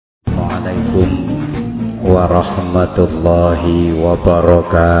Assalamualaikum warahmatullahi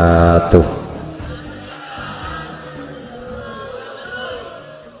wabarakatuh.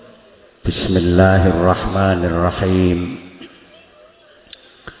 Bismillahirrahmanirrahim.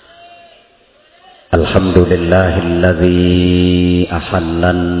 Alhamdulillahilladzi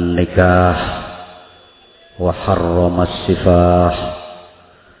ahallan nikah wa harramas sifah.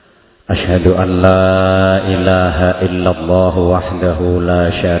 Ashhadu an la ilaha illallah wahdahu la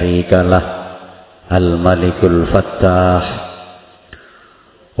syarika lah al-malikul fattah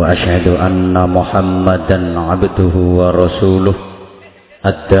wa ashhadu anna muhammadan abduhu wa rasuluh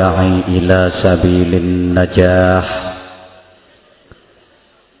ad-da'i ila sabilin najah.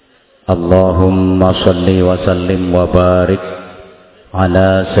 Allahumma salli wa sallim wa barik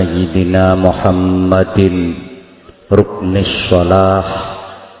ala sayyidina Muhammadin ruknis shalah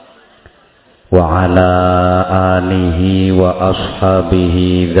wa ala alihi wa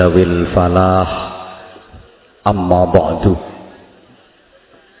ashabihi dzawil falah, amma ba'du.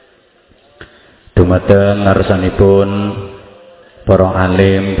 Dumateng ngarsanipun para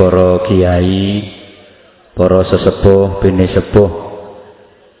alim, para kiai, para sesepuh bini sepuh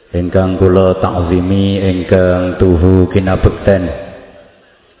ingkang kula ta'zimi, ingkang tuhu kinabekten,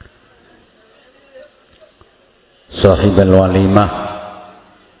 sahibul walimah,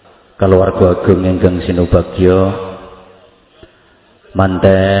 keluarga agung ingkang sinubagya,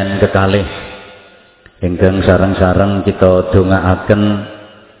 manten kekalih ingkang sareng-sareng kita dongaaken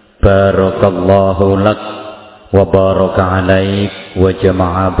barakallahu lak wa baraka alaik wa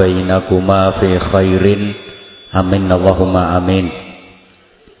jama'a bainakuma fi khairin, amin Allahumma amin.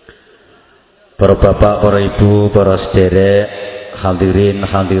 Para bapak, para ibu, para sederek, hadirin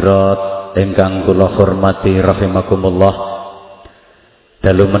hadirat ingkang kula hormati rahimakumullah.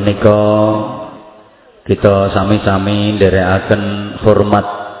 Dalu menika kita sami-sami nderekaken hormat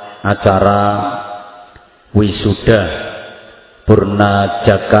acara wisuda purna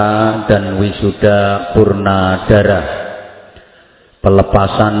jaka dan wisuda purna dara,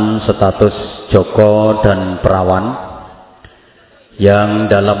 pelepasan status joko dan perawan yang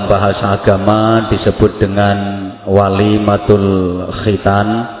dalam bahasa agama disebut dengan walimatul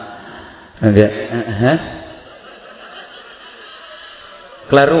khitan.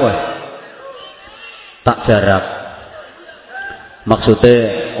 Kleru tak jarak.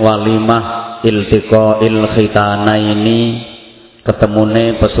 Maksudnya walimah iltiqail khitana ini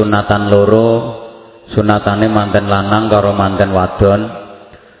ketemune pesunatan loro, sunatane manten lanang karo manten wadon,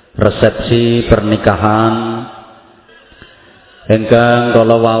 resepsi pernikahan ingkang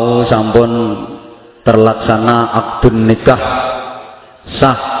kala wau sampun terlaksana akdun nikah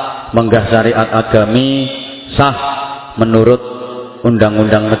sah menggah syariat agami, sah menurut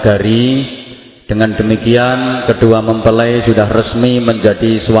undang-undang negari. Dengan demikian kedua mempelai sudah resmi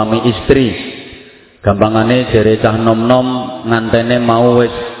menjadi suami istri. Gampangane jere cah nom-nom ngantene mau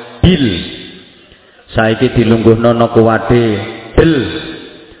wis dil, saiki dilungguhno no kuwade del,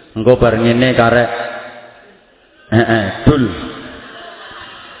 engko bar ngene karek dul.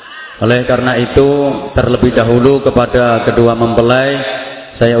 Oleh karena itu terlebih dahulu kepada kedua mempelai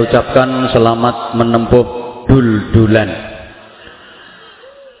saya ucapkan selamat menempuh dul-dulan.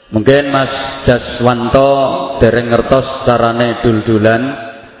 Mungkin Mas Jaswanto dereng ngertos carane dul-dulan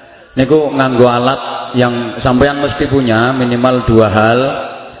niku nganggo alat yang sampeyan mesti punya minimal dua hal.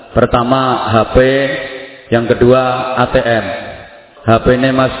 Pertama HP, yang kedua ATM.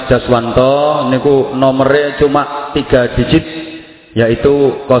 HP-ne Mas Jaswanto niku nomornya cuma 3 digit,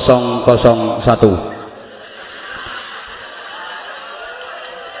 yaitu 001.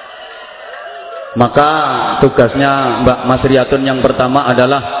 Maka tugasnya Mbak Mas Riyatun yang pertama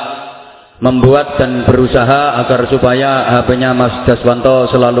adalah membuat dan berusaha agar supaya HP-nya Mas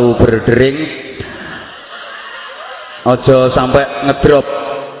Jaswanto selalu berdering, ojo sampai ngedrop.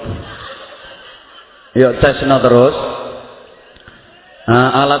 Yuk tesno terus.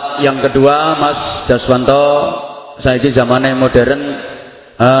 Nah, alat yang kedua Mas Jaswanto saiki zamane modern,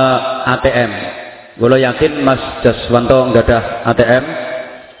 ATM. Kula yakin Mas Jaswanto nggak ada ATM.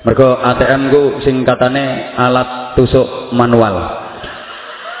 Mergo ATM ku singkatane alat tusuk manual.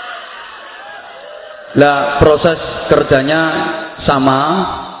 Lah proses kerjanya sama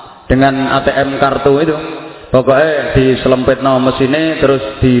dengan ATM kartu itu. Pokoknya diselempitno mesine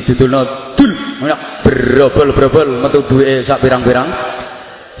terus didudulno dul, berobol-berobol metu duwike sak pirang-pirang.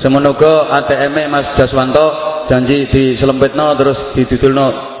 Semono uga ATM-e Mas Jaswanto janji diselempitno terus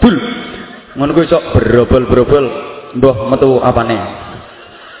didudulno dul. Ngono kuwi sok berobol-berobol mbah metu apane.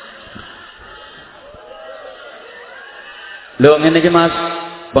 Lho ngene iki Mas,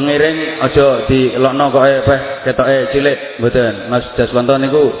 pengiring aja dilokno koke ketoke cilik mboten. Mas Jaswanto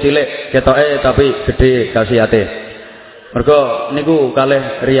niku cilik ketoke tapi gede khasiate. Mergo niku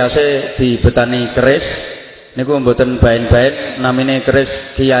kalih riase dibetani keris niku mboten baen-baen namine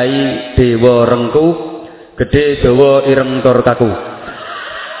keris Kiai Dewa Rengku gede dawa ireng tur kaku.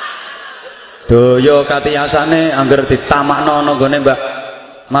 Daya katiyasane angger ditamakno ana nggone Mbak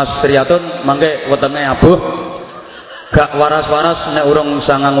Mas Riyatun mangke wetenge abuh gak waras-waras nek urung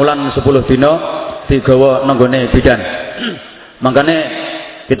 9 wulan 10 dina digawa nang nggone bidan. Mangkane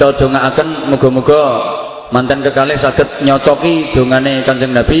kita dongaaken muga-muga manten kekalih saged nyocoki dongane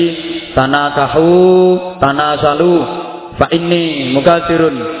Kanjeng Nabi tanakahu tanasalu fa inni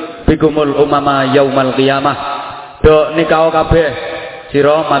mukatsirun bikumul umama yaumal qiyamah. Do nikah kabeh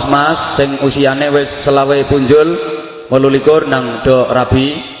sira mas-mas sing usiane wis selawe punjul 28 nang do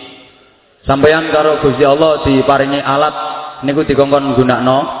rabi sampeyan karo Gusti Allah diparingi alat niku dikongkon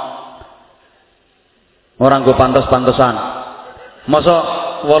gunakno ora nggo pantes-pantesan. Masa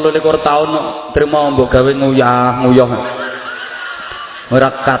 28 taun trimo mbok gawe nguyah-nguyah.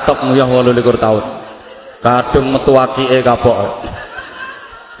 Ora katok nguyah 28 taun. Kadung metu akike kapok.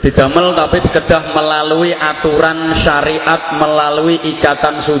 Didamel tapi dikedah melalui aturan syariat, melalui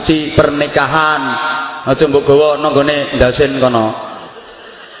ikatan suci pernikahan. Aja mbok gawa nang gone ndasen kono.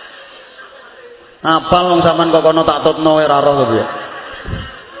 Apal wong sampean kok kono tak tutno ora roh to piye.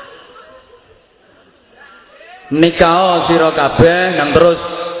 Nikah sira kabeh nang terus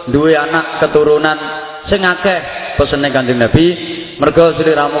duwe anak keturunan sing akeh pesene Kanjeng Nabi mergo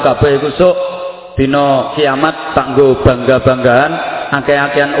sliramu kabeh iku sok dina kiamat tak nggo bangga-banggaan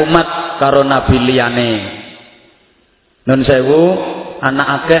akeh-akehan umat karo nabi liyane. Nun sewu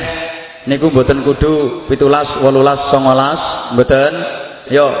anak akeh niku mboten kudu 17, 18, 19 mboten.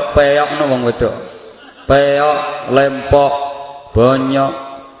 Yo peyokno wong wedok. Peyok, lempok, bonyok,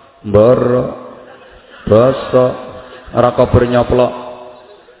 mboro, basa, ora kober nyoplok.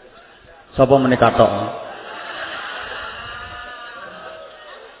 Sapa meneh kathok?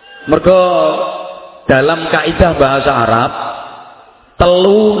 Mergo dalam kaidah bahasa Arab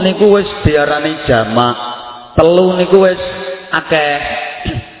telu niku wis diarani jamak. Telu niku wis akeh.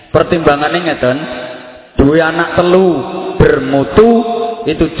 Pertimbangane ngeten, duwe anak telu bermutu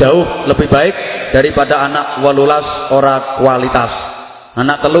itu jauh lebih baik daripada anak 18 ora kualitas.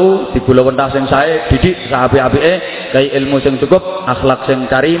 Anak telu digula wentah sing sae, didik saapik-apike, kai ilmu sing cukup, akhlak sing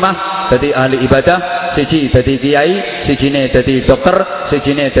karimah, dadi ahli ibadah, siji dadi kiai, sijine dadi dokter,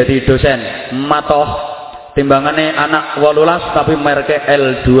 sijine dadi dosen. Matoh timbangane anak 18 tapi merke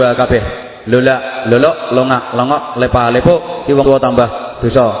L2 kabeh. Lola, lolok, longak, longok, lepa-lepo, ki wong tuwa tambah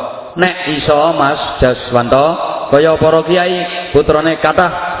dosa. Nek iso Mas Jaswanto kaya para kiai putrane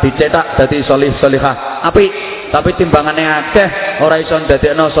kathah dicetak dadi solih solihah apik tapi timbangane akeh ora iso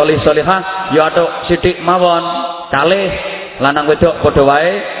ndadekno solih solihah ya atuk sithik mawon kalih lanang wedok padha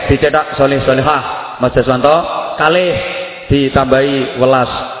wae dicetak solih solihah. Mas Jaswanto kalih ditambahi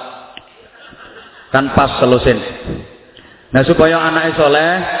 11 kan pas selusin. Nah supaya anake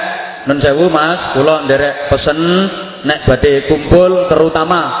soleh nun sewu Mas kula nderek pesen nek badhe kumpul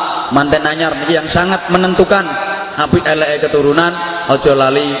terutama manten anyar yang sangat menentukan apik eleke keturunan aja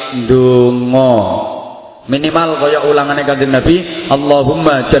lali ndonga minimal kaya ulangane Kanjeng Nabi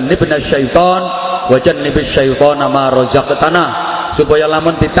Allahumma jannibna syaitan wa jannibis syaitana ma razaqtana supaya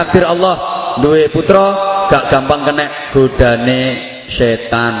lamun ditakdir Allah duwe putra gak gampang kena godane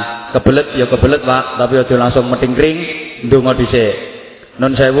setan. Kebelet ya kebelet Pak tapi aja langsung metingkring ndonga dhisik.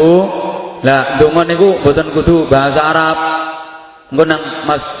 Nun sewu lah ndonga niku mboten kudu bahasa Arab. Engko nang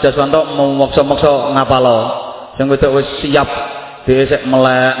Mas Jaswanto mau maksa-maksa ngapalo. Sing wedok wis siap dhisik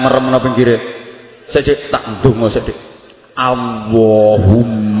melek merem nang pinggire. Sithik tak ndonga sithik.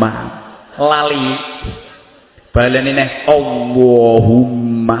 Allahumma lali. Baleni neh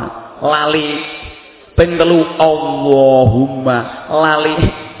Allahumma lali. Ping 3 Allahumma lali.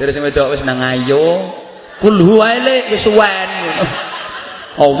 Dari sing wedok wis nang ayo. Kul huwaile wis suwen.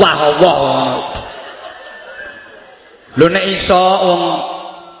 Allah Allah. Lho nek iso wong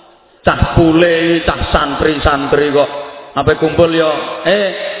cah pule, cah santri-santri kok ape kumpul yo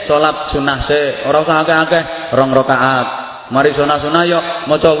salat sunah se, ora usah akeh-akeh, 2 rakaat. Mari sunah-sunah yo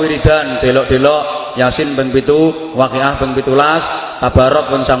maca wiridan, delok-delok Yasin ping 7, Waqiah ping 17,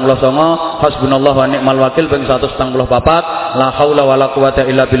 Tabarok ping 99, Hasbunallahu wa ni'mal wakil ping 144, La haula wala quwata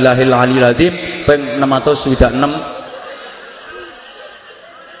illa billahil aliyil azim ping 606.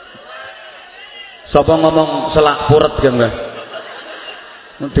 Sapa ngomong selak puret ki Mbah?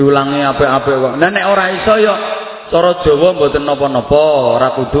 Diulangi apik-apik kok. Nah nek ora iso ya cara Jawa mboten napa-napa,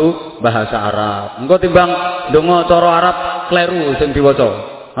 ora kudu bahasa Arab. Engko timbang ndonga cara Arab kleru sing diwaca.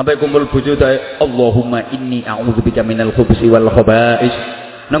 Sampai kumpul bojo tae Allahumma inni a'udzubika minal khubuthi wal khaba'is.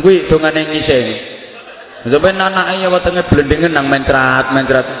 Nang kuwi dongane ngising. Sampai anake ya wetenge blendengen nang mencrat.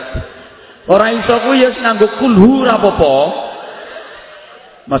 Ora iso kuwi ya nganggo kulhu ora apa-apa.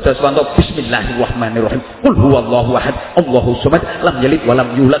 Mas Daswanto bismillahirrahmanirrahim. Qul huwallahu ahad, Allahus samad, lam yalid wa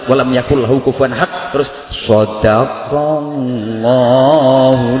lam yulad wa lam yakul lahu kufuwan ahad. Terus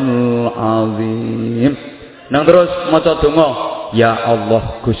shadaqallahul azim. Nang terus maca donga, ya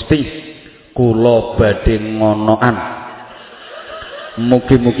Allah Gusti, kula badhe ngonoan.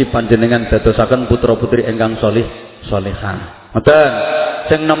 Mugi-mugi panjenengan dadosaken putra-putri ingkang salih salihah. Ngoten.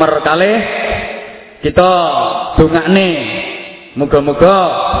 Sing nomor kalih kita dongakne muga-muga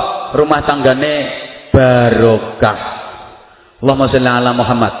rumah tanggane barokah. Allahumma sholli ala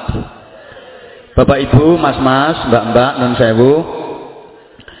Muhammad. Bapak Ibu, Mas-mas, Mbak-mbak, nun sewu.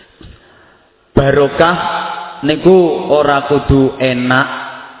 Barokah niku ora kudu enak,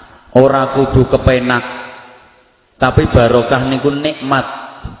 ora kudu kepenak. Tapi barokah niku nikmat.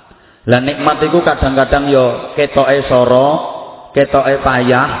 Lah nikmat iku kadang-kadang ya ketoke sara, ketoke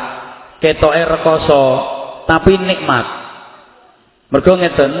payah, ketoke rekoso, tapi nikmat. Mergo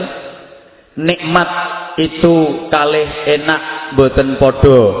ngeten, nikmat itu kalih enak boten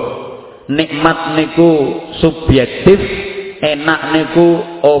padha. Nikmat niku subjektif, enak niku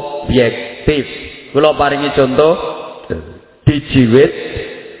objektif. Kula paringi contoh, dijiwit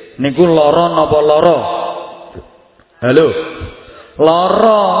niku lara napa lara? Halo.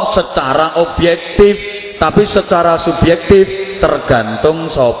 Lara secara objektif, tapi secara subjektif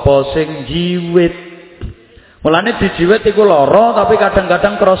tergantung sapa sing jiwit. Mulane dijiwit iku lara tapi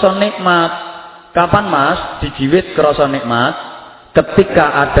kadang-kadang krasa nikmat. Kapan Mas dijiwit krasa nikmat? Ketika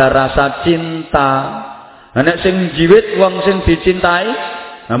ada rasa cinta. Nek sing jiwit wong sing dicintai,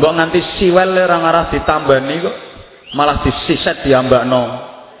 mbok nganti siwel ora ngarah ditambani kok, malah disiset diambakno.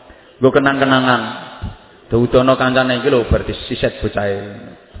 Nggo kenang-kenangan. Dudono kancane iki lho berarti siset bocahe.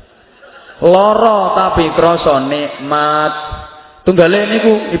 Lara tapi krasa nikmat. Tunggale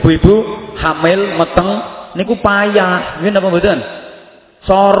niku ibu-ibu hamil meteng niku payah, nggih napa mboten?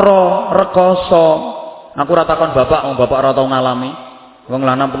 Sara, rekoso. Aku ora takon bapak, wong bapak ora tau ngalami. Wong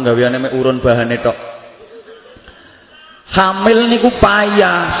lanang penggaweane mek urun bahane tok. Hamil niku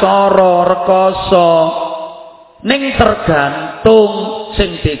payah, sara, rekoso. Ning tergantung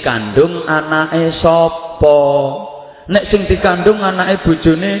sing dikandung anake sapa. Nek sing dikandung anake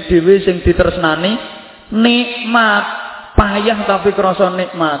bojone dhewe sing ditresnani nikmat. Payah tapi krasa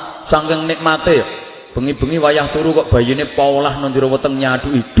nikmat. Saking nikmate ya. Bengi-bengi wayah turu kok bayine paulah nang jero weteng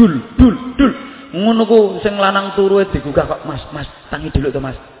nyaduki dul. Ngono ku sing lanang turu digugah kok Mas, tangi dulu to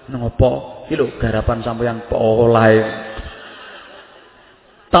Mas. Napa? Iki lho garapan sampeyan polahe.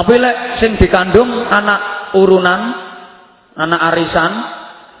 Tapi lek sing dikandung anak urunan, anak arisan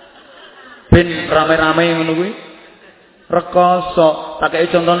ben rame-rame ngono kuwi. Rekoso. Tak kei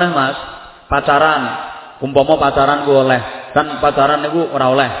contone Mas, pacaran. Umpama pacaran ku oleh, kan pacaran niku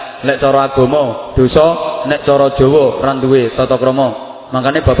ora oleh. Lek cara agama dosa, nek cara Jawa ora duwe tata krama.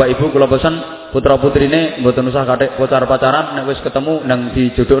 Makane Bapak Ibu kula pesen putra-putrine mboten usah kathik pacaran nek wis ketemu nang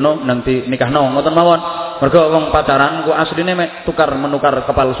dijodohno, nang dinikahno, ngoten mawon. Mergo wong pacaran ku asline mek menukar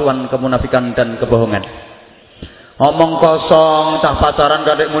kepalsuan, kemunafikan dan kebohongan. Omong kosong, cah pacaran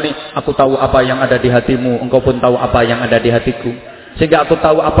kathik muni, aku tahu apa yang ada di hatimu, engkau pun tahu apa yang ada di hatiku. Sehingga aku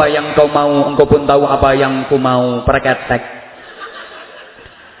tahu apa yang kau mau, engkau pun tahu apa yang ku mau. Perketek.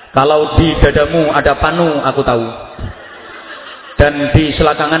 Kalau di dadamu ada panu, aku tahu. Dan di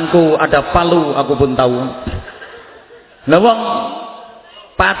selakanganku ada palu, aku pun tahu. Lah wong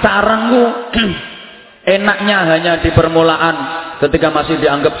pacaran ku enaknya hanya di permulaan ketika masih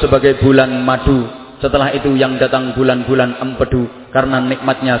dianggap sebagai bulan madu. Setelah itu yang datang bulan-bulan empedu karena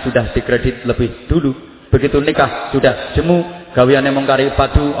nikmatnya sudah dikredit lebih dulu. Begitu nikah sudah jemu, gaweane mung kari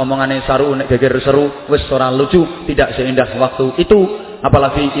padu, omongane saru nek geger seru, wis ora lucu, tidak seindah waktu itu.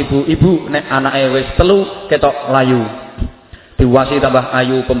 Apalagi ibu-ibu nek anake wis telu ketok layu. Diwasi tambah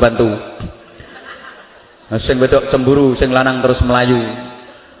ayu pembantu. Sing wedok cemburu, sing lanang terus melayu.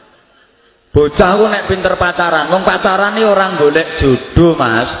 Bocah ku nek pinter pacaran, wong pacaran iki ora golek jodoh,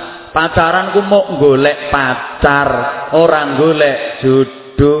 Mas. Pacaran ku mok golek pacar, ora golek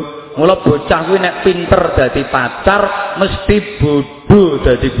jodoh. Mula bocah kuwi nek pinter dadi pacar, mesti bodho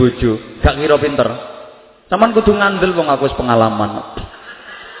dadi bojo. Gak kira pinter. Sampeyan kudu ngandel wong aku wis pengalaman.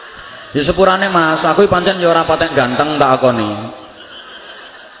 Ya sepurane Mas, aku pancen ya ora patek ganteng tak akoni.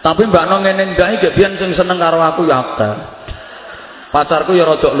 Tapi mbakno ngene ndae gek biyen sing seneng karo aku ya akeh. Pacarku ya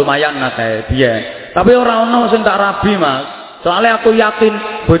rada lumayan akeh biyen. Tapi ora ono sing tak rabi, Mas. Soalnya aku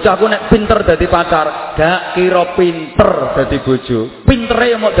yakin bocahku nek pinter dadi pacar, gak kira pinter dadi bojo.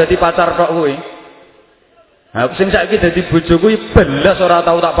 Pintere mau dadi pacar tok kuwi. Nah, sing saiki dadi bojo kuwi belas ora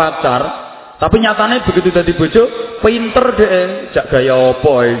tau tak pacar. Tapi nyatane begitu dadi bojo, pinter dhek. Jak gaya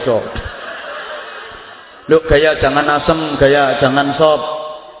apa iso? Lho gaya jangan asem, gaya jangan sop.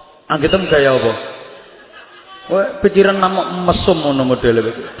 Anggetem gaya apa? Wah, pikiran nama mesum ngono modele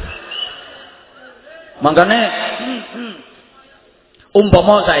iki. Mangkane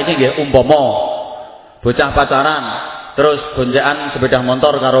umpama saiki nggih, umpama bocah pacaran, terus gonjakan sepeda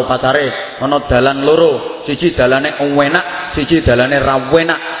motor karo pacare, ana dalan loro, siji dalane enak, siji dalane ra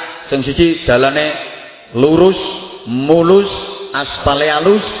enak. Sing siji dalane lurus, mulus, aspale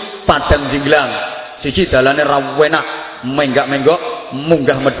alus, padang jinglang. Siji dalane ra enak, menggak-menggok,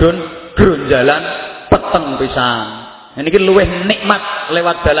 munggah medun, gronjalan, peteng pisan. Niki luwih nikmat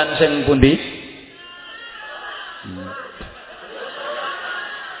lewat dalan sing pundi?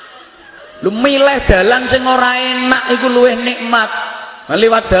 Lu milih dalan sing ora enak iku luwih nikmat.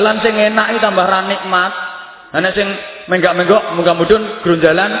 Liwat dalan sing enak iki tambah ra nikmat. Ana sing menggak-menggok, munggah mudun,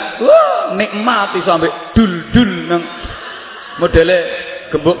 gronjalan, wah, nikmat iso ambek dul-dul nang modele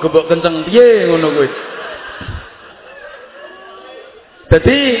gembok-gembok kenceng piye ngono kuwi.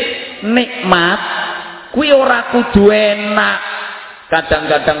 Dadi nikmat kuwi ora kudu enak.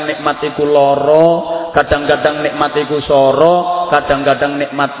 Kadang-kadang nikmat iku lara, kadang-kadang nikmat iku sara, kadang-kadang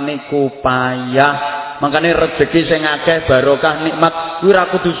nikmat niku payah. Makane rezeki sing akeh barokah nikmat kuwi ora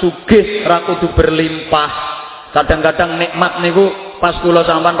kudu sugih, ora kudu berlimpah. Kadang-kadang nikmat niku pas kula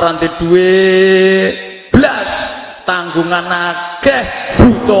sampean ranti duit blas, tanggungan akeh,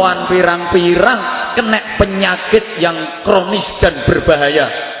 butuhan pirang-pirang, kena penyakit yang kronis dan berbahaya,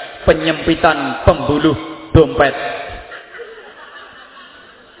 penyempitan pembuluh dompet,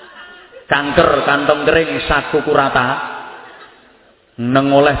 kanker kantong kering, saku kurata,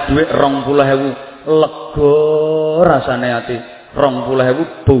 nengoleh duit 20.000 lega rasane ati,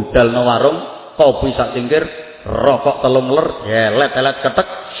 20.000 budal no warung, kopi sak cingkir, rokok 3 ler, yelet-yelet ketek,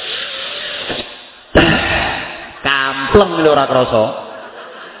 kampleng lho ora krasa.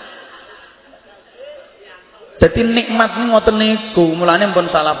 Dadi nikmat ngoten niku, mulane pun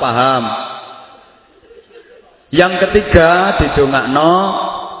salah paham. Yang ketiga didongakno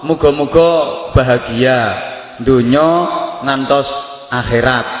muga-muga bahagia donya ngantos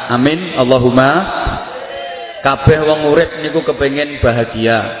akhirat. Amin Allahumma. Kabeh wong urip niku kepengin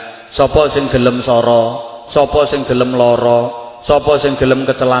bahagia. Sapa sing gelem sara? Sapa sing gelem lara, sapa sing gelem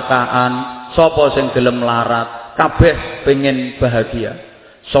kecelakaan, sapa sing gelem larat, kabeh pengen bahagia.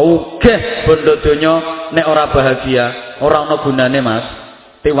 Sugih bondo donya nek ora bahagia, ora ana gunane Mas.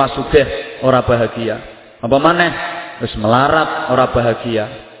 Tiwas sugih ora bahagia. Apa maneh wis melarat ora bahagia,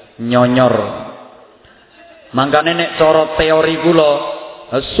 nyonyor. Mangkane nek cara teori kula,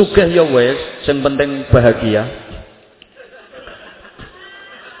 sugih ya wis, sing penting bahagia.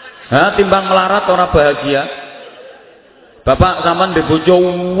 Timbang melarat ora bahagia. Bapak sampean ndek bojo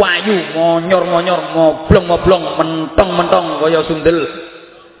wayu, monyor-monyor, moblong-moblong, mentong-mentong kaya sundel.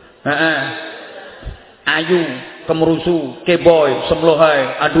 Ayu, kemerusu, keboy,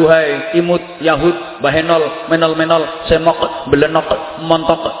 semlohai, aduhai, imut, yahud, bahenol, menol-menol, semok, belenok,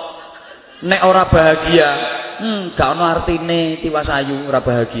 montok. Nek ora bahagia, gak ono artine tiwas ayu ora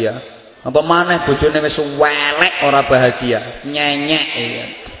bahagia. Apa maneh bojone wis welek ora bahagia, nyenyek ya.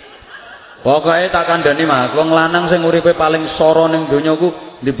 Pokoke tak kandhani Mas, wong lanang sing uripe paling sara ning donya ku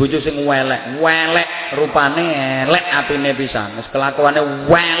di bojo sing welek. Welek rupane elek atine pisan. Wis kelakuane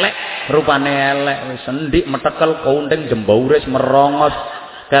welek, rupane elek. Wis sendik metekel kunting jembauris merongos.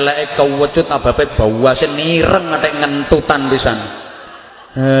 Keleke kewecut abape bawase nireng atek ngentutan pisan.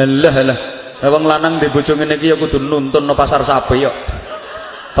 Halah. Wong lanang di bojo ngene iki ya kudu nuntun no pasar sapi yo.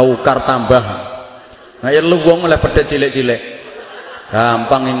 Tukar tambah. Nah yen lu wong oleh pedhet cilik-cilik.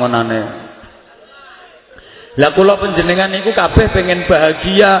 Gampang ngonane. Lah kula panjenengan niku kabeh pengen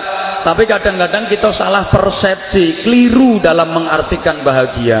bahagia, tapi kadang-kadang kita salah persepsi, keliru dalam mengartikan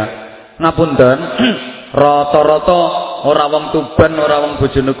bahagia. Ngapunten, rata-rata ora wong Tuban, ora wong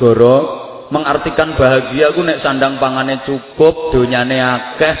Bojonegoro mengartikan bahagia ku nek sandang pangane cukup, donyane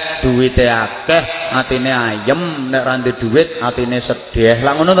akeh, duwite akeh, atine ayem, nek ra ndek duit atine sedih.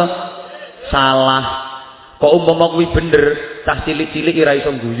 Lah ngono to? Salah. Kok umpama kuwi bener, cah cilik-cilik ora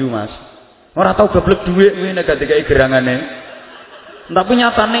iso guyu, Mas. Ora tau geblek dhuwit kuwi nek gak dikai gerangane. Tapi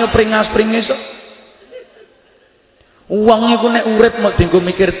nyatane pringas-pringis. Wong iku nek urip mok dienggo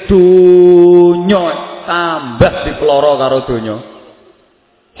mikir donya, tambah diploro karo donya.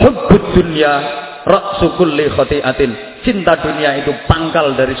 Hubbud dunya ra'su kulli khati'atin. Cinta dunia itu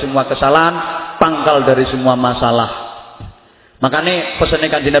pangkal dari semua kesalahan, pangkal dari semua masalah. Makanya pesannya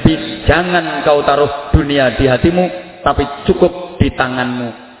Kanjeng Nabi, jangan kau taruh dunia di hatimu, tapi cukup di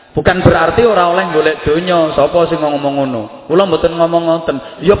tanganmu. Bukan berarti ora oleh golek donya. Sapa sing ngomong ngono? Kula mboten ngomong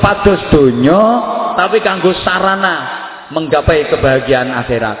ngoten. Ya pados donya, tapi kanggo sarana menggapai kebahagiaan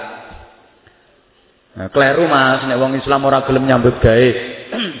akhirat. Nah, kleru Mas, nek wong Islam ora gelem nyambut gawe.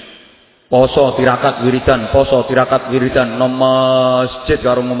 Poso tirakat wiridan, poso tirakat wiridan, nang masjid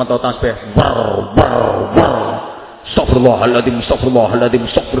karo memeto tasbih. Astagfirullahaladzim, astagfirullahaladzim,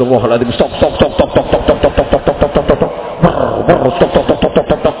 astagfirullahaladzim, stok.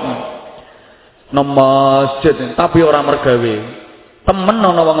 Nang masjid tapi ora mergawe. Temen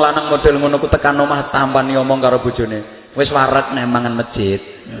ana wong lanang model ngono ku tekan omah tampani omong karo bojone. Wis wareg nek mangan masjid.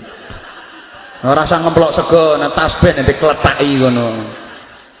 Ora usah ngemplok sego nek tasbih nek dikletaki ngono.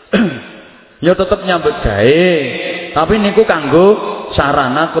 Ya tetep nyambut gawe, tapi niku kanggo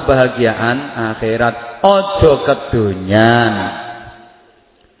sarana kebahagiaan akhirat. Aja kedonyan.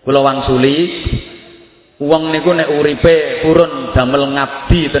 Kula wangsuli wong niku nek uripe purun damel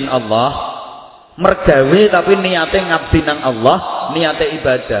ngabdi ten Allah, mergawe tapi niate ngabdi nang Allah, niate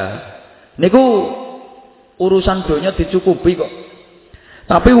ibadah. Niku urusan donya dicukupi kok.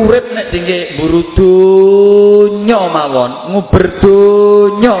 Tapi urip nek dingke mburu donya mawon, nguber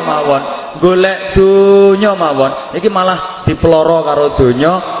donya mawon, golek donya mawon, iki malah diploro karo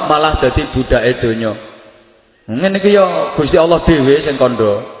donya, malah dadi budake donya. Ngene iki ya Gusti Allah dhewe sing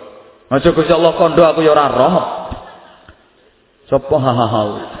kandha. Aja Gusti Allah kandha aku ya ora roh. Sapa hahal.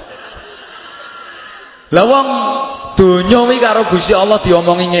 Lah wong donya wi karo Gusti Allah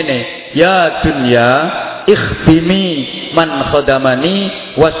diomongi ngene, ya dunya ikhdimi man khadamani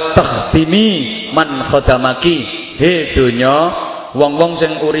wastakhdimi man khadamaki. He donya, wong-wong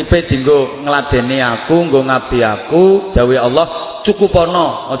sing uripe dienggo ngladeni aku, nggo ngabdi aku, dawuh Allah,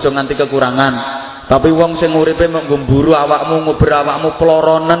 cukupono, aja nganti kekurangan. Tapi wong sing uripe mung mburu awakmu, nguber awakmu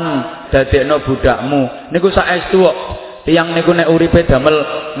ploronen, dadekno budakmu. Niku saestu kok. Tiyang niku nek uripe damel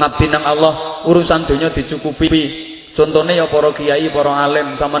ngabdi nang Allah, urusan donya dicukupi. Contohnya ya para kiai, para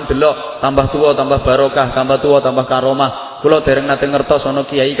alim, sampean delok tambah tua tambah barokah, tambah tua tambah karomah. Kula dereng nate ngertos ana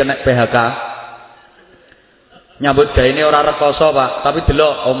kiai kena PHK. Nyambut gaene ora rekoso, Pak, tapi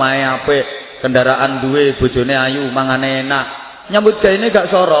delok omahe apik, kendaraan duwe, bojone ayu, mangane enak. Nyambut gaene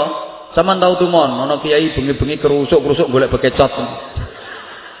gak soro. Sampeyan tau tumon ana kiai bengi-bengi kerusuk-kerusuk golek bekecot.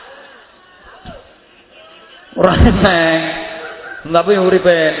 Ora eneng. Tapi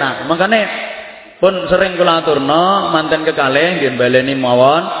uripe enak. Makane pun sering kula aturna manten kekalih nggih baleni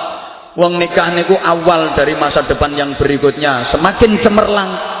mawon, wong nikah niku awal dari masa depan yang berikutnya. Semakin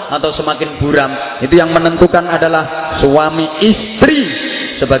cemerlang atau semakin buram, itu yang menentukan adalah suami istri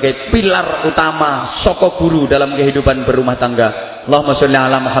sebagai pilar utama saka guru dalam kehidupan berumah tangga. Allahumma sholli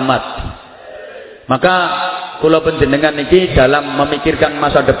ala Muhammad. Maka kula panjenengan niki dalam memikirkan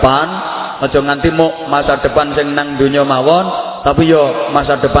masa depan, aja nganti muk masa depan sing nang donya mawon, tapi yo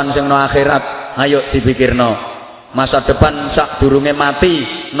masa depan sing nang akhirat. Ayo dipikirno masa depan sak durunge mati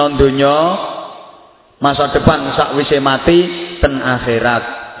non donya, masa depan sak wise mati ten akhirat.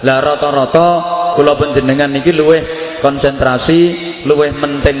 Lah rata-rata kula panjenengan niki luwih konsentrasi, luwih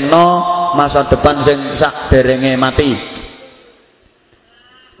mentingno masa depan sing sak derenge mati.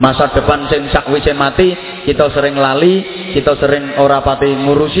 Masa depan sing sak wise mati kita sering lali, kita sering ora pati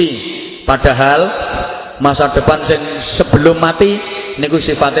ngurusi. Padahal masa depan sing sebelum mati niku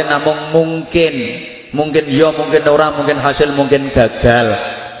sifatnya namung mungkin ya, mungkin ora, mungkin hasil, mungkin gagal.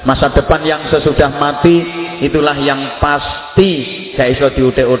 Masa depan yang sesudah mati itulah yang pasti, gak iso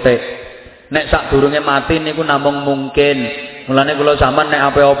diutik-utik. Nek sak durunge mati niku namung mungkin. Mulane kula sampean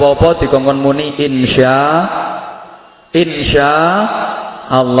nek apa-apa dikongkon muni insya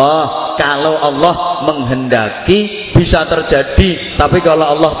Allah. Kalau Allah menghendaki bisa terjadi, tapi kalau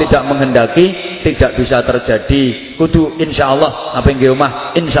Allah tidak menghendaki tidak bisa terjadi. Kudu insyaallah apa nggih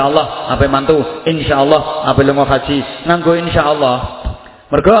omah, insyaallah apa mantu, insyaallah apa lunga haji, nganggo insyaallah.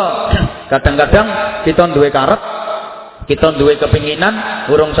 Mergo kadang-kadang kita duwe karep, kita duwe kepinginan,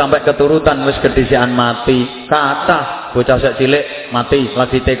 urung sampai keturutan wis kedisian mati. Kathah bocah sek cilik mati,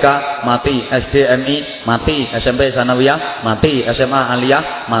 lagi TK mati, SD MI mati, SMP sanawiyah mati, SMA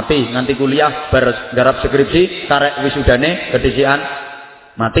aliyah mati, nanti kuliah bar garap skripsi karek wisudane kedisian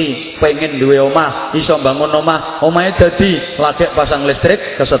mati. Pengen duwe omah, iso bangun omah, omahe dadi lagi pasang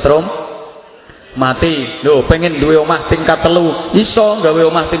listrik kesetrum mati. Lho, pengen duwe omah tingkat 3, iso gawe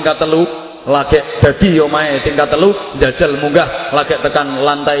omah tingkat 3, lagi dadi omahe tingkat 3, jajal munggah lagi tekan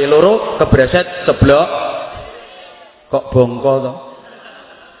lantai 2 kebreset ceblok. Kok bongko to?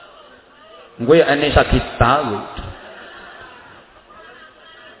 Engko ya ene sagita kuwi.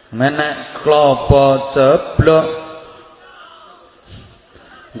 Menek klopo ceblok.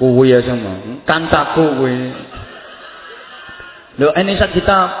 Kuwi ya semua. Kancaku kuwi. Lho ini sak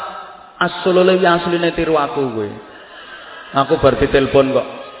kita as-sulule asline tiru aku kuwi. Aku bar ditelepon kok.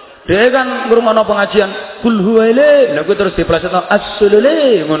 Dia kan ngrungokno pengajian kul huwaile. Lha kuwi terus diplesetno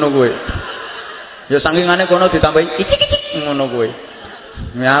as-sulule ngono kuwi. Ya sangingane kono ditambahi iki ngono kuwi.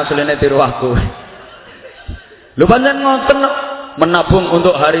 Ya asline tiru aku. Lho pancen ngoten menabung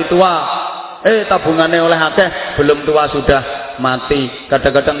untuk hari tua. Tabungannya oleh akeh belum tua sudah mati,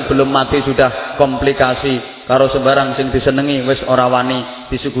 kadang-kadang belum mati sudah komplikasi karo sembarang sing disenengi wis ora wani,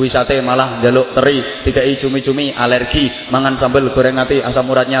 disuguhi sate malah njaluk teri, dikai cumi-cumi alergi, mangan sambel goreng ati asam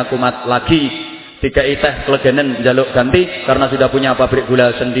uratnya kumat lagi, dikai teh klegenen njaluk ganti karena sudah punya pabrik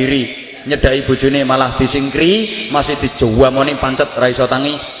gula sendiri, nyedai bojone malah disingkri, masih dijawamoni pancet ra iso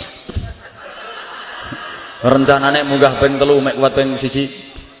tangi. Rencanane munggah ping 3 mek kuat ping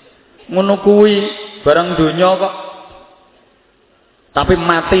 1. Ngono kuwi barang donya kok. Tapi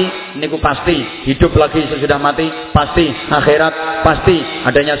mati niku pasti, hidup lagi sesudah mati pasti, akhirat pasti,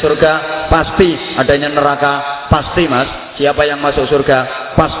 adanya surga pasti, adanya neraka pasti, Mas. Siapa yang masuk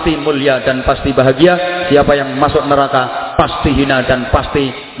surga pasti mulia dan pasti bahagia, siapa yang masuk neraka pasti hina dan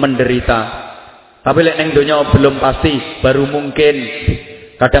pasti menderita. Tapi lek ning donya belum pasti, baru mungkin.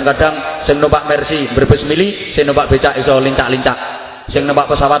 Kadang-kadang sing numpak Mercy berbes mili, sing numpak becak iso lincak-lincak. Sing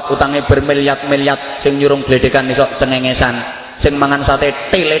numpak pesawat utangnya bermiliat-miliat, sing nyurung gledekan iso cengengesan, sing mangan sate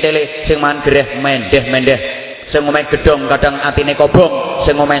tele-tele, sing mangan gereh mendeh-mendeh, sing ngomeh gedong kadang atine kobong,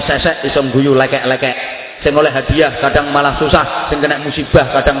 sing ngomeh sesek iso guyu lekek-lekek, sing oleh hadiah kadang malah susah, sing kena musibah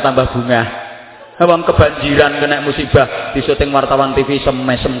kadang tambah bunga. Wong kebanjiran kena musibah di syuting wartawan TV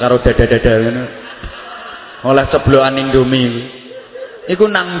semesem karo dada-dada ngono. Oleh ceblokan Indomie. Iku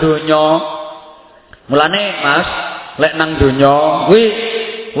nang donya. Mulane Mas, lek nang donya kuwi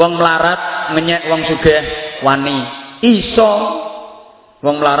wong melarat ngenyek wong sugih wani. Iso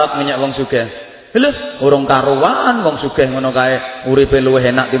wong melarat ngenyek wong sugih. Lho, urung karuan wong sugih ngono kae, uripe luwih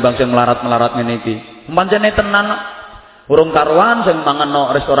enak timbang sing melarat-melarat ngene iki. Pancene tenan urung karuan sing mangan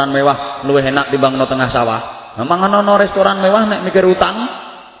no restoran mewah luwih enak timbang no tengah sawah. Mangan no restoran mewah nek mikir utang.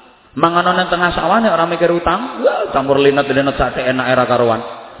 Mangan no tengah sawah nek ora mikir utang, campur linet-linet sate enak era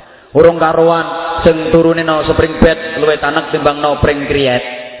karuan. Urung karuan sing turune no spring bed luwih tanek timbang no pring kriet.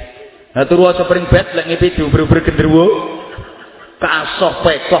 Lah turu spring bed lek ngipi diuber-uber genderuwo kasoh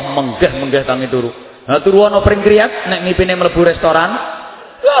pekoh menggah-menggah tangi turu. Lah turu no pring kriet nek ngipine mlebu restoran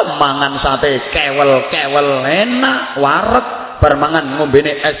mangan sate kewel-kewel enak wareg bar mangan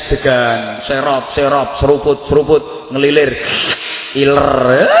ngombene es degan serop-serop seruput-seruput ngelilir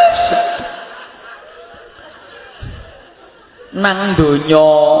iler nang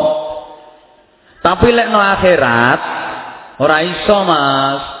donya. Tapi lek no akhirat ora iso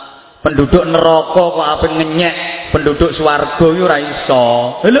Mas. Penduduk neraka kok ape ngenyek penduduk swarga yo ora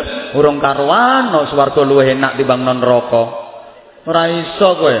iso. Lho, urung karuan no swarga luwih enak timbang non neraka. Ora iso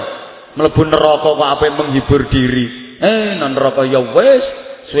kowe mlebu neraka kok ape menghibur diri. Non neraka ya wis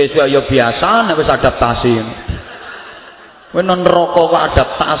suwe-suwe ya biasa nek wis adaptasi. Kowe non neraka kok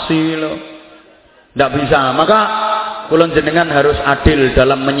adaptasi lho. Ndak bisa. Maka kula jenengan harus adil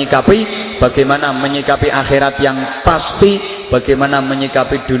dalam menyikapi bagaimana menyikapi akhirat yang pasti, bagaimana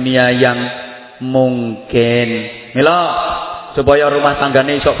menyikapi dunia yang mungkin. Mila supaya rumah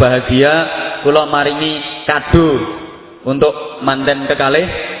tanggane iso bahagia, kula maringi kado untuk manten kekalih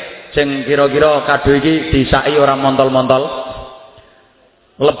sing kira-kira kado iki disaki ora montol-montol.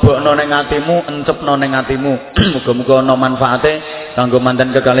 Lebokno ning atimu, encepno ning atimu. Muga-muga ana manfaate kanggo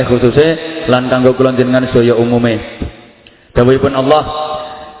manten kekalih khususe lan kanggo kula jenengan sedaya umume. Dawuhipun Allah,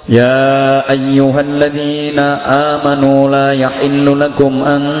 ya ayyuhalladzina amanu la yahillu lakum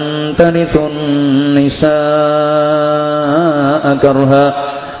an tarithun nisaa karha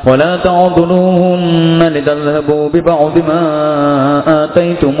wa la ta'dhuluhunna litadhhabu bi ba'd ma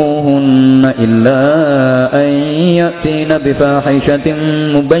ataytumuhunna illa an ya'tina bi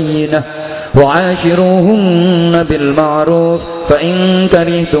fahishatin mubayyinah وعاشروهن بالمعروف فإن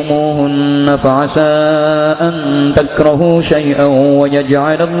كرهتموهن فعسى أن تكرهوا شيئا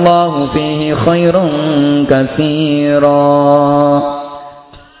ويجعل الله فيه خيرا كثيرا.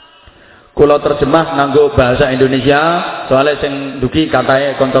 Kula terjemah nganggo bahasa Indonesia soalnya sing dugi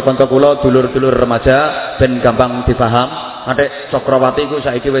katae kanca-kanca kula dulur-dulur remaja ben gampang dipaham. Adik Cokrawati ku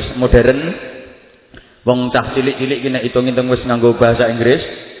saiki wis modern. Wong cah cilik-cilik ki nek hitung-hitung wis nganggo bahasa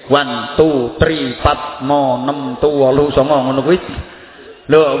Inggris. 1 2 3 4 5 6 7 8 9 ngono kuwi.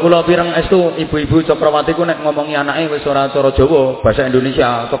 Lho kula pireng estu ibu-ibu Cokrawati ku nek ngomongi anake wis ora cara Jawa, bahasa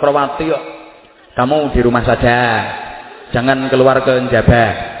Indonesia. Cokrawati kok. Kamu di rumah saja. Jangan keluar ke njaba.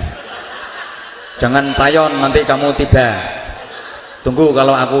 Jangan payon nanti kamu tiba. Tunggu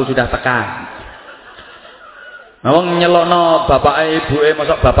kalau aku sudah tekan. Wong nyelokno bapake ibuke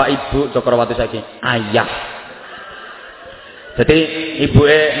mosok bapak ibu Cakrawati saiki ayah. Jadi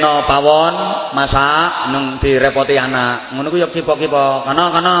ibuke no pawon masak nang direpoti anak. Ngono ku ya kipo-kipo. Kana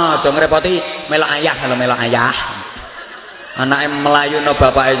aja ngrepoti melok ayah lho melok ayah. Anake melayu no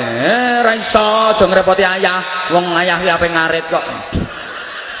bapake. Ra iso aja ngrepoti ayah. Wong ayah ki ape ngarit kok.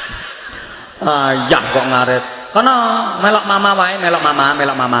 Ayah kok ngarit. Kana melok mama wae, melok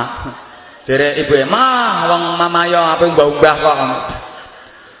mama. Jere ibuke, "Mah, wong mama yo ape mbah-mbah kok."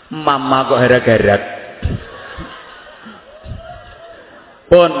 Mama kok heret-heret.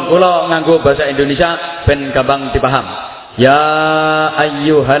 Pun kula nganggo bahasa Indonesia ben gampang dipaham. Ya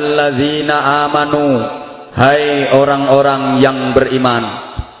ayyuhallazina amanu, hai orang-orang yang beriman.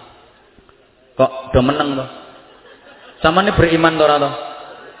 Kok do meneng to? Samane beriman to ora to?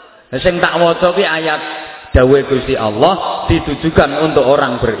 Sing tak waca ki ayat dawuh Gusti Allah ditujukan untuk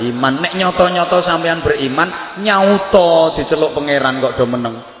orang beriman. Nek nyoto-nyoto sampean beriman, nyauto diceluk pangeran kok do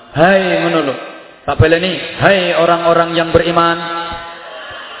meneng. Hai ngono lho. Tak baleni, hai orang-orang yang beriman.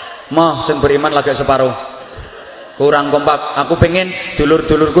 Mah sing beriman lagi separuh. Kurang kompak. Aku pengen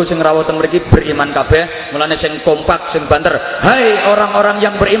dulur-dulurku sing rawuh teng mriki beriman kabeh. Mulane sing kompak, sing banter. Hai orang-orang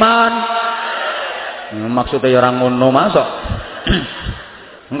yang beriman. Maksudnya orang ngono masuk.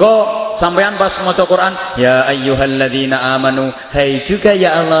 Engko sampean pas maca Quran, ya ayyuhalladzina amanu, hai juga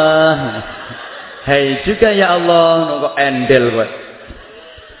ya Allah. Hai juga ya Allah, kok endel kowe.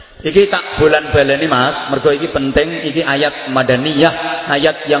 Iki tak bulan baleni Mas, mergo iki penting, iki ayat Madaniyah,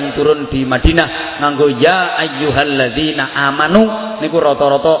 ayat yang turun di Madinah nganggo ya ayyuhalladzina amanu niku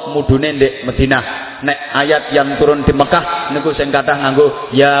rata-rata mudune ndek Madinah. Nek ayat yang turun di Mekah niku sing kathah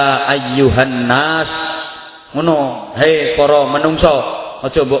nganggo ya ayyuhan nas. Ngono, hei para menungso.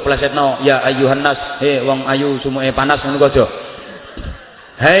 Aja mbok plesetno ya ayyuhan nas, wong ayu sumuke panas ngono aja.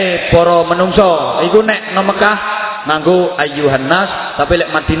 Hei para menungso, iku nek nang Mekah nganggo ayyuhan nas, tapi lek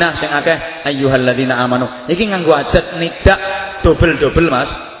Madinah sing akeh ayyuhalladzina amanu. Iki nganggo adat nidak dobel-dobel Mas.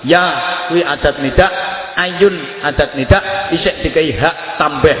 Ya kuwi adat nidak, ayun adat nidak isik dikai hak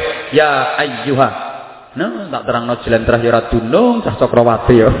tambah ya ayyuha. No, tak terangno jlentreh ya ora dunung cah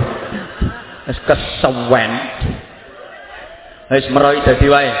Cakrawati ya. Wis kesuwen. Wis meroi dadi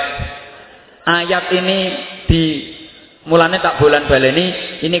wae. Ayat ini di mulane tak bulan baleni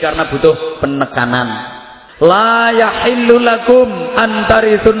ini karena butuh penekanan. La yahillu lakum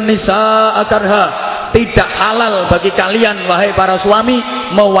antarithun nisaa karha. Tidak halal bagi kalian wahai para suami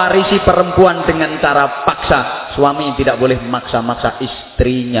mewarisi perempuan dengan cara paksa. Suami tidak boleh maksa-maksa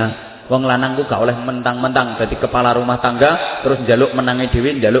istrinya. Wong lanang ku gak oleh mentang-mentang jadi kepala rumah tangga terus njaluk menangi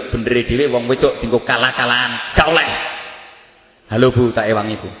dhewe, njaluk bendere dhewe, wong wedok dienggo kalah-kalahan. Gak oleh. Halo Bu, tak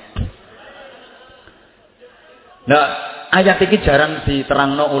ewangi Bu. Nah, ayat ini jarang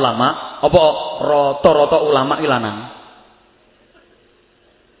diterangno ulama, apa rata-rata ulama iki lanang.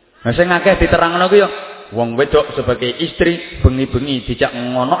 Nah, sing akeh diterangno ku ya wong wedok sebagai istri bengi-bengi dijak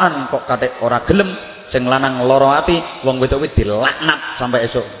ngonoan kok kathek ora gelem, sing lanang lara ati, wong wedok kuwi dilaknat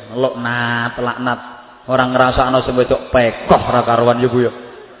sampai esuk. Laknat. Orang ngrasakno sing wedok pekoh ra karuan ya Bu ya.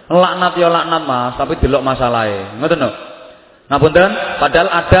 Laknat ya laknat Mas, tapi delok masalahe. Ngoten lho. Ngapunten, padahal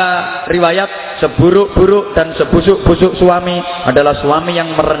ada riwayat seburuk-buruk dan sebusuk-busuk suami adalah suami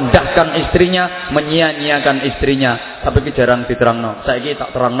yang merendahkan istrinya, menyia-nyiakan istrinya. Tapi iki jarang diterangno. Saiki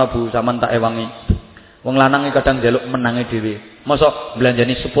tak terangno Bu, sampean tak ewangi. Wong lanang iki kadang njaluk menangi dhewe. Mosok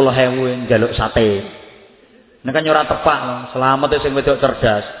belanjani 10.000 njaluk sate. Nek kan ora tepak, selamat sing wedok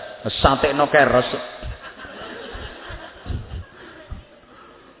cerdas. Sate no keres.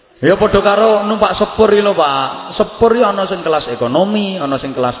 Ya padha karo numpak sepur iki lho Pak. Sepur ya ana sing kelas ekonomi, ana sing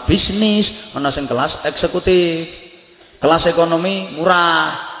kelas bisnis, ana sing kelas eksekutif. Kelas ekonomi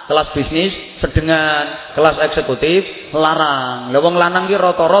murah, kelas bisnis sedengan, kelas eksekutif larang. Lah wong lanang ki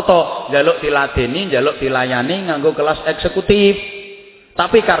rata-rata njaluk diladeni, njaluk dilayani nganggo kelas eksekutif.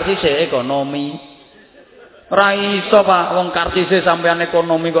 Tapi kartise ekonomi. Ora iso Pak, wong kartise sampean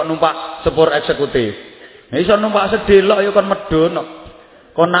ekonomi kok numpak sepur eksekutif. Iso numpak sedelok ya kon medun kok.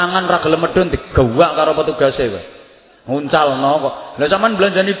 Konangan ra gelem medun digawak karo petugase wae. Nguncalno kok. Lah sampean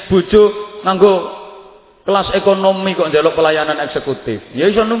belanjani bojo nganggo kelas ekonomi kok njaluk pelayanan eksekutif.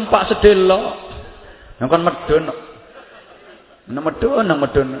 Ya iso numpak sedelok. Nang kon medun kok. Nang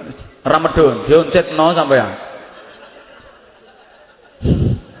medun. Ra medun, dioncetno sampean.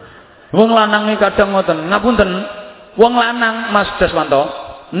 Wong lanang iki kadang ngoten. Ngapunten, wong lanang Mas Deswanto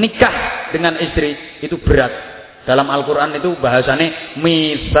nikah dengan istri itu berat. Dalam Al-Quran itu bahasanya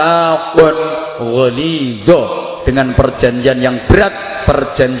mitsaqun ghalidho, dengan perjanjian yang berat,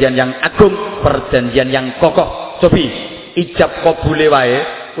 perjanjian yang agung, perjanjian yang kokoh. Cobi ijab qabule wae,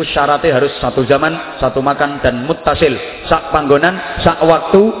 ku syaratnya harus satu zaman, satu makan dan muttasil. Sak panggonan, sak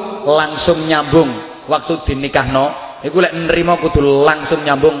waktu langsung nyambung. Waktu dinikahno, iku lek nrimo kudu langsung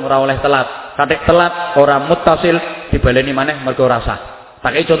nyambung, ora oleh telat. Katik telat ora muttasil dibaleni maneh mergo ora sah.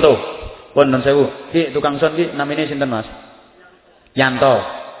 Tak kei contoh. Pun nun sewu, ki tukang son ki namine sinten Mas? Yanto.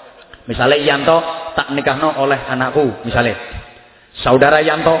 Misale Yanto tak nikahno oleh anakku, misale. Saudara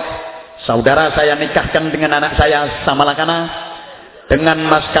Yanto, saudara saya nikahkan dengan anak saya sama lakana dengan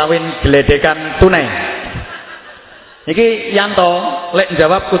mas kawin geledekan tunai. Iki Yanto lek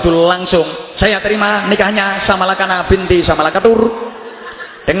jawab kudu langsung, saya terima nikahnya sama lakana binti sama lakatur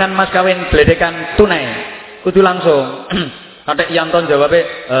dengan mas kawin geledekan tunai. Kudu langsung. Kadek Yanto jawabnya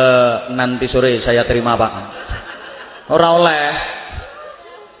nanti sore saya terima Pak. Ora oleh.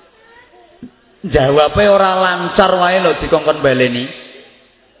 Jawabnya ora lancar wae lho dikongkon baleni.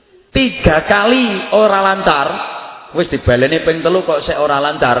 3 kali ora lancar, wis dibaleni ping 3 kok sik ora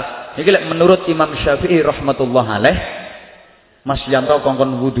lancar. Iki lek menurut Imam Syafi'i rahmatullah alaih, Mas Yanto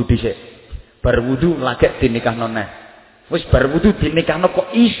kongkon wudu dhisik. Bar wudu lagek dinikahno neh. Wis bar wudu dinikahno kok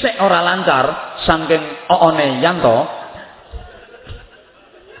isik ora lancar saking oone Yanto.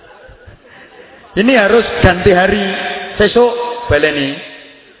 Ini harus ganti hari sesuk baleni.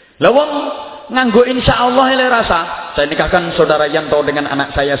 Lah wong nganggo insyaallah ele rasa. Saya nikahkan saudara Yanto dengan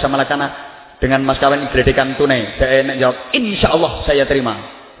anak saya sama lakana dengan mas kawin geledekan tunai. Saya nek jawab insyaallah saya terima.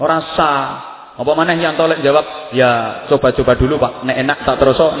 Ora sah. Apa maneh Yanto lek jawab ya coba-coba dulu Pak. Nek enak tak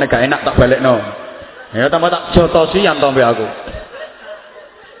teruso, nek gak enak tak balekno. Ya tambah tak jotosi Yanto mbek aku.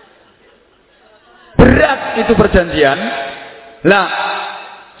 Berat itu perjanjian. Lah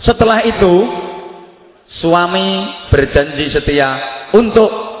setelah itu suami berjanji setia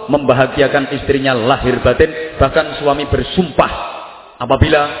untuk membahagiakan istrinya lahir batin, bahkan suami bersumpah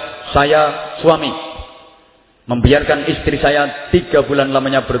apabila saya suami membiarkan istri saya 3 bulan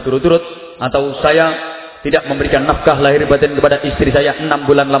lamanya berturut-turut atau saya tidak memberikan nafkah lahir batin kepada istri saya 6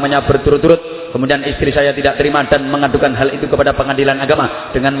 bulan lamanya berturut-turut, kemudian istri saya tidak terima dan mengadukan hal itu kepada pengadilan agama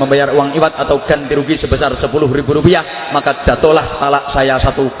dengan membayar uang iwat atau ganti rugi sebesar Rp10.000, maka jatuhlah talak saya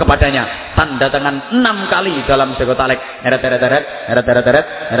 1 kepadanya. Tanda tangan 6 kali dalam sego talek.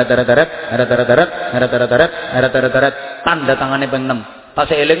 Tanda tangannya ping 6.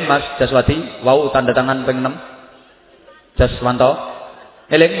 Tasih eling Mas Jaswadi, wau tanda tangan ping 6. Jaswanto,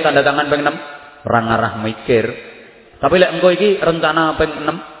 eling tanda tangan ping 6. Ora ngarah mikir. Tapi lek engko iki rencana ping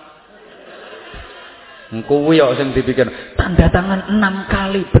 6. Engko yo sing dipikir. Tanda tangan 6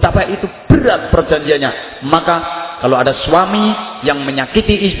 kali. Betapa itu berat perjanjiannya. Maka kalau ada suami yang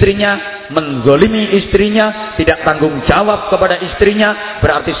menyakiti istrinya, menzolimi istrinya, tidak tanggung jawab kepada istrinya,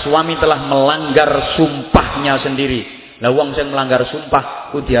 berarti suami telah melanggar sumpahnya sendiri. Lah wong sing melanggar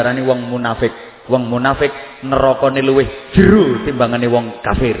sumpah ku diarani wong munafik. Wong munafik nerakane luwih jero timbangane wong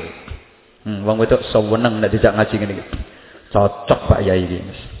kafir. Wong wedok seweneng nek dijak ngaji ngene iki. Cocok Pak Yai iki.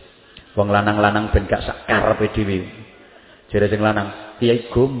 Wong lanang-lanang ben gak sak karepe dhewe. Jare sing lanang, Kiai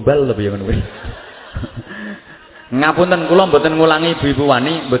gombal lho ya ngono kuwi. Ngapunten kula mboten ngulangi ibu-ibu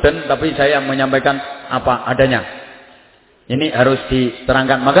wani, mboten, tapi saya menyampaikan apa adanya. Ini harus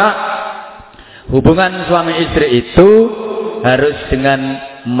diterangkan. Maka hubungan suami istri itu harus dengan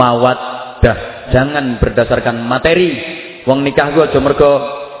mawaddah, jangan berdasarkan materi. Wong nikah ku aja mergo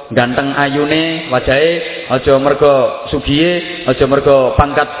ganteng ayune wajahe, aja mergo sugihe, aja mergo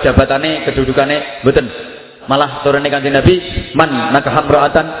pangkat jabatane, kedudukane, mboten. Malah turune Kanjeng Nabi, man nakaham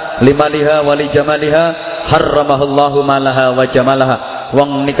ra'atan limaliha wali jamaliha harramahullahu malaha wa jamalaha.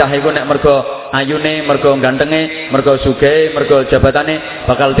 Wong nikah iku nek mergo ayune, mergo gantenge, mergo sugihe, mergo jabatane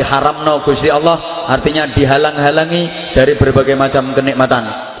bakal diharamno Gusti Allah, artinya dihalang-halangi dari berbagai macam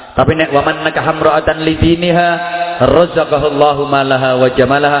kenikmatan. Tapi nek waman nakaham ra'atan lidiniha razaqahullahu malaha wa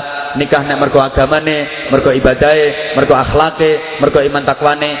jamalaha. Nikah nek mergo agamane, mergo ibadahe, mergo akhlake, mergo iman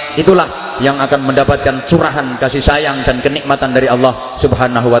takwane, itulah yang akan mendapatkan curahan kasih sayang dan kenikmatan dari Allah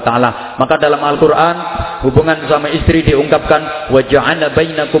Subhanahu wa taala. Maka dalam Al-Qur'an hubungan suami istri diungkapkan wa ja'ala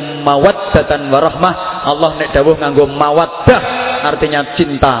bainakum mawaddatan wa rahmah. Allah nek dawuh nganggo mawaddah artinya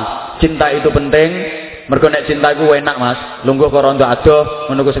cinta. Cinta itu penting. Mergo nek cinta iku enak Mas, lungguh karo rondo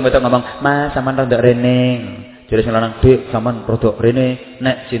adoh, ngono ku sing wedok ngomong, "Mas, sampean rondo rene." Jare sing lanang, "Dik, sampean rondo rene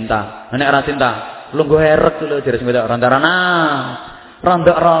nek cinta." Nek ora cinta, lungguh erek lho jare sing wedok, "Rondo rana."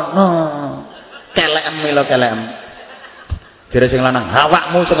 Rondo rono. Kelekem milo kelekem. Jare sing lanang,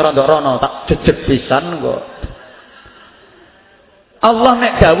 "Awakmu sing rondo rono, tak jejeg pisan kok." Allah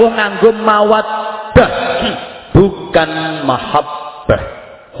nek dawuh nganggo mawaddah, bukan mahabbah.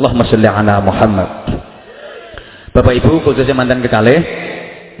 Allahumma sholli ala Muhammad. Bapak Ibu khususnya mantan kekalih,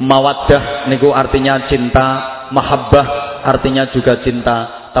 mawaddah niku artinya cinta, mahabbah artinya juga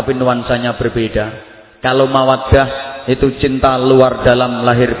cinta, tapi nuansanya berbeda. Kalau mawaddah itu cinta luar dalam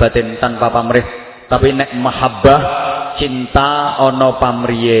lahir batin tanpa pamrih, tapi nek mahabbah cinta ono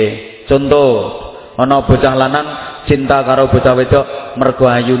pamriye. Contoh, ono bocah lanang cinta karo bocah wedok mergo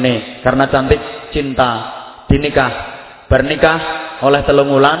ayune, karena cantik cinta, dinikah. Bernikah oleh 3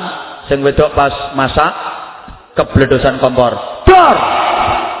 wulan, sing wedok pas masak kebledosan kompor. Dor.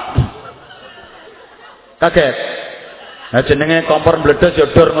 Kaget. Nah jenenge kompor mbledos ya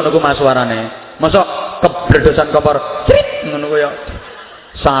dor ngono ku Mas suarane. Mosok kebledosan kompor crit ngono ku ya.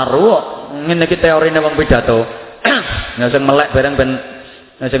 Saru kok ngene iki teorine wong pidato. Nah sing melek bareng ben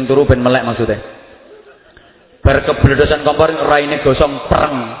sing turu ben melek maksudnya. Bar kebledosan kompor raine gosong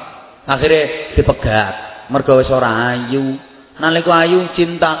pereng. Akhire dipegat. Mergo wis ora ayu. Nalika ayu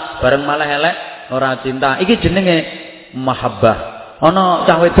cinta, bareng malah elek ora cinta. Iki jenenge mahabbah. Ana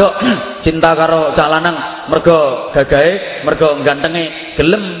cah wedok cinta karo cah lanang mergo gagahe, mergo gantenge,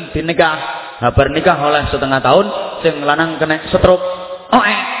 gelem dinikah. Bar nikah oleh 1,5 tahun, sing lanang kena stroke.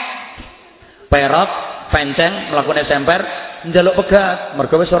 Perot, penceng, mlakune semper, njaluk pegat,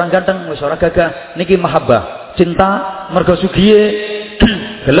 mergo wis ora ganteng, wis ora gagah. Niki mahabbah. Cinta mergo sugihe,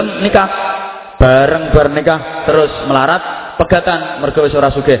 gelem nikah. Bareng nikah terus melarat, pegatan mergo wis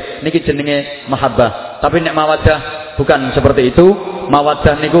ora sugih. Niki jenenge mahabbah. Tapi nek mawaddah bukan seperti itu.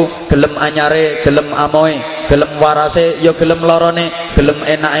 Mawaddah niku gelem anyare, gelem amoe, gelem warase, ya gelem lorone, gelem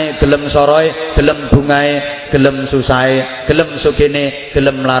enake, gelem soroe, gelem bungae, gelem susahe, gelem sugene,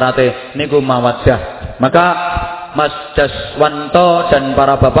 gelem larate. Niku mawaddah. Maka Mas Jaswanto dan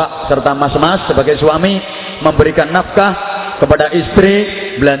para bapak serta mas-mas sebagai suami memberikan nafkah kepada istri,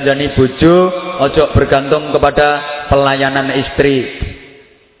 belanjani bojo, ojo bergantung kepada pelayanan istri.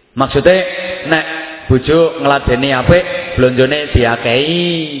 Maksudnya nek bojo ngladeni apik, blonjone diakehi,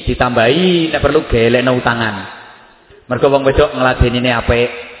 ditambahi, nek perlu gelekno utangan. Mergo wong wedok ngladenine apik,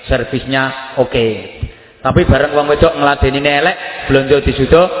 servisnya oke. Tapi bareng wong wedok ngladenine elek, blonjo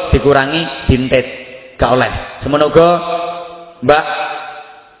disudo, dikurangi, dintit, gak oleh. Semono uga Mbak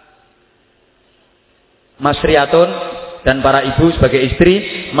Mas Riyatun dan para ibu sebagai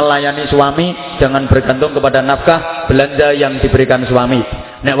istri melayani suami, jangan bergantung kepada nafkah belanja yang diberikan suami.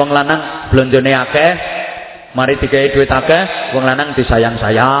 Nek wong lanang blonjone akeh, mari digawe duit akeh, wong lanang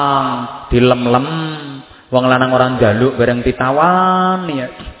disayang-sayang, dilem-lem. Wong lanang orang jaluk bareng ditawan ya.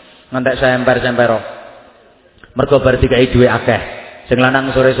 Ngantek semper-sempero. Mergo bar digawe duit akeh. Sing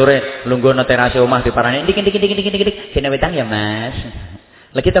lanang sore-sore lungguh nang terase omah diparani, "Dik, kene wetang ya, Mas."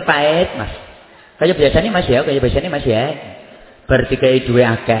 Lagi teh pahit, Mas. Kayak biasanya Mas ya, bar digawe duit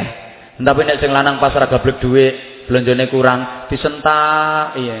akeh. Tapi nek sing lanang pas ora gablek duit, blonjone kurang,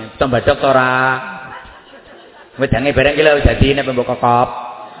 disentak, iya, tambah dok ora. Wedange bareng ki lho dadi nek mbok kokop.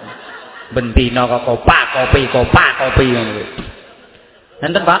 Bendina kok kopak kopi ngono kuwi.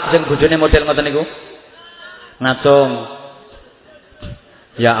 Nenten Pak sing bojone model ngoten niku? Ngacung.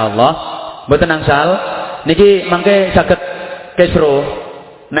 Ya Allah, mboten angsal niki mangke saged kesro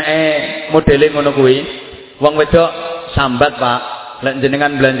nek modele ngono kuwi. Wong wedok sambat Pak, lek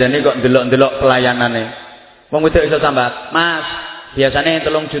jenengan belanjane kok ndelok-ndelok pelayanane. Wong wedok iso sambat, "Mas, biasane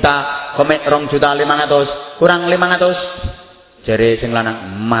 3 juta, komik 2.500.000, kurang 500." Jare sing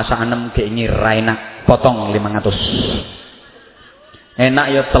lanang, "Masakan gek ngira enak, potong 500." Enak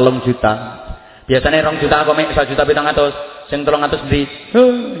ya 3 juta. Biasane 2 juta komik 1.700.000, sing 300 di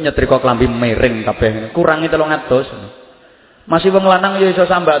nyetrika klambi miring kabeh. Kurangi 300. Masih wong lanang ya iso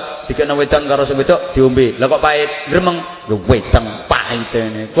sambat, dikene wedang karo sing wedok diombe. Lah kok pahit, gremeng, lho wedang pahit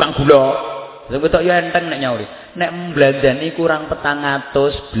ini, kurang gula. Sing wedok ya enteng nek nyauri. Nek mblandani kurang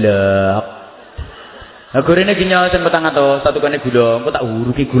 400 blok. Lah gorene ki nyawa sing 400, satukane gula, engko tak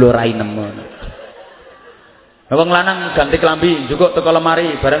uruki gula ra inem ngono. Lah wong lanang ganti klambi, njukuk teko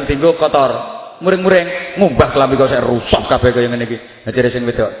lemari, bareng dienggo kotor. Muring-muring, ngumbah klambi kok sik rusak kabeh kaya ngene iki. Lah jare sing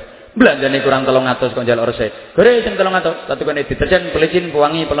wedok, belanjane kurang 300 kok njaluk resik. Gore sing 300, satukane deterjen, pelicin,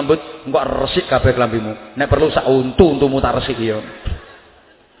 pewangi, pelembut, engko resik kabeh klambimu. Nek perlu sak untu-untumu tak resik ya.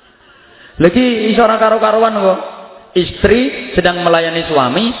 Lagi iso ora karo-karuan kok. Istri sedang melayani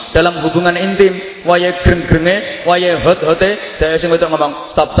suami dalam hubungan intim, wayahe greng-grenge, wayahe hot-hote, dhewe sing wedok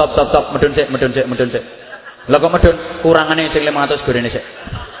ngomong, "Stop, medun sik." Lah kok medun, kurangane sing 500 gorene sik.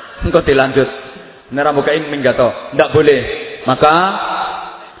 Engko dilanjut. Nek ra bukain minggato, ndak boleh. Maka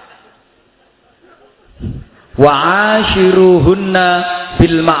wa'ashiruhunna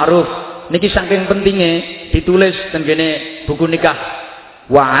bil ma'ruf. Niki saking pentinge ditulis teng kene buku nikah.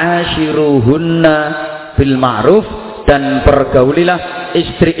 Wa'ashiruhunna bil ma'ruf, dan pergaulilah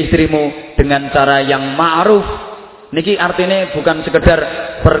istri-istrimu dengan cara yang ma'ruf. Niki artinya bukan sekedar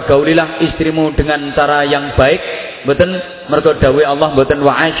pergaulilah istrimu dengan cara yang baik, mboten mergo dawuh Allah mboten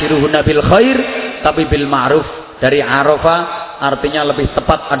wa'ashiruhunna bil khair, tapi bil ma'ruf. Dari Arafah artinya lebih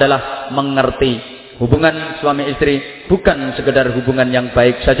tepat adalah mengerti. Hubungan suami istri bukan sekedar hubungan yang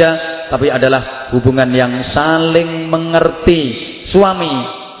baik saja, tapi adalah hubungan yang saling mengerti. Suami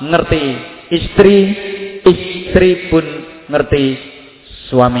ngerti istri, istri pun ngerti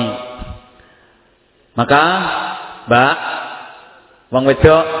suami. Maka Mbak, wong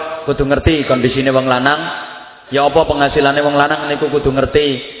wedok kudu ngerti kondisine wong lanang. Ya apa penghasilane wong lanang niku kudu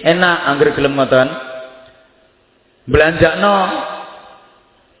ngerti. Enak anggere gelem ngoten. Belanjakno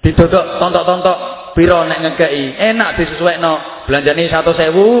didodok tontok-tontok pira nek ngekeki. Enak disesuaikno. Belanjane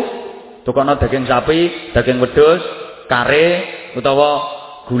 100.000, tukono daging sapi, daging wedhus, kare utawa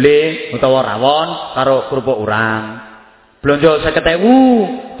gule utawa rawon karo kerupuk urang. Blonjo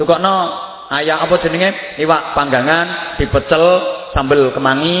 50.000, tukono ayam apa jenenge iwak panggangan dipecel sambel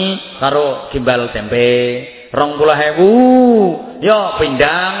kemangi karo gimbal tempe. 20.000 yo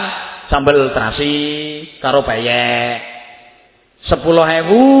pindang sambel terasi karo peyek.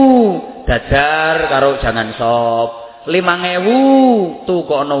 10.000 dadar karo jangan sop. 5.000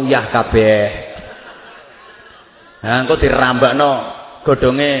 tukono uyah kabeh. Nah engko dirambakno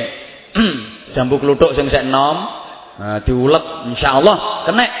godhonge jambu kluthuk sing sek enom. Nah, diulet insyaallah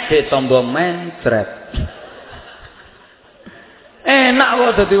kena ditombo mencret. Enak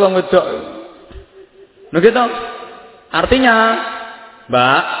kok dadi wong wedok. Lho gitu. Artinya,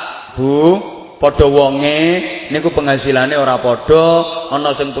 Mbak, Bu, padha wonge niku penghasilane ora padha,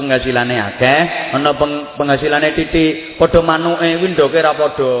 ana sing penghasilane akeh, ana penghasilane titik, padha manuke kuwi ndoke ora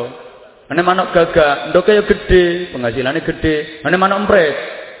padha. Ane manuk gagak, ndoke ya gedhe, penghasilane gedhe. Ane manuk emprit,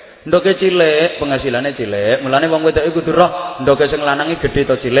 ndoke cilik, penghasilane cilik. Mulane wong wedok iku kudu roh ndoke sing lanang iki gedhe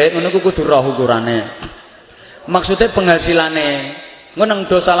to cilik, ngono iku kudu roh ukurane. Maksude penghasilane. Ngono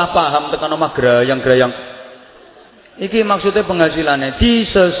ndo salah paham tekan omah grayang-grayang. Iki maksude penghasilane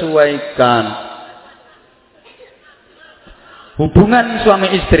disesuaikan. Hubungan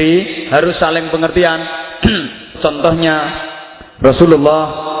suami istri harus saling pengertian. Contohnya Rasulullah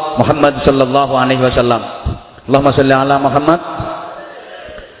Muhammad sallallahu alaihi wasallam. Allahumma shalli ala Muhammad.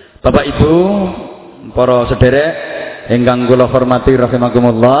 Bapak Ibu, para sederek ingkang kula hormati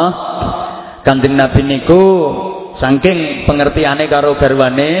rahimakumullah, Kanjeng Nabi niku saking pengertiane karo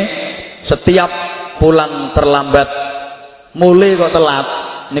garwane, setiap pulang terlambat, mulai kok telat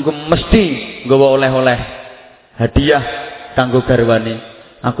niku mesti nggawa oleh-oleh hadiah kanggo garwane.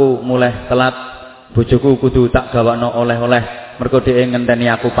 Aku mulai telat, bojoku kudu tak gawakno oleh-oleh mergo dhek ngenteni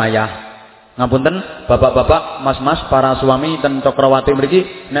aku payah. Ngapunten bapak-bapak, mas-mas, para suami ten Cokrawati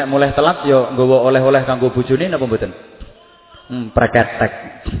mriki nek mulai telat ya nggawa oleh-oleh kanggo bojone napa mboten? Preketek.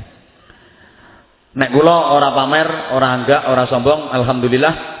 Nek kula ora pamer, ora anggak, ora sombong,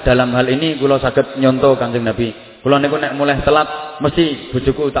 alhamdulillah dalam hal ini kula saged nyonto Kanjeng Nabi. Kula niku nek mulai telat mesti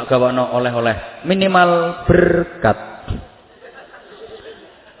bojoku tak gawakno oleh-oleh, minimal berkat.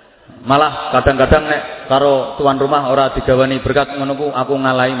 Malah kadang-kadang nek karo tuan rumah ora digawani berkat ngono ku aku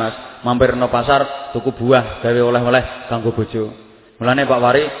ngalahi Mas. Mampir no pasar tuku buah gawe oleh-oleh kanggo bojo. Mulane Pak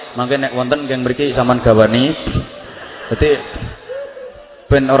Wari mangke nek wonten keng mriki sampean gawani. Dadi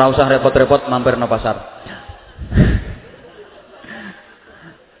ben ora usah repot-repot mampir no pasar.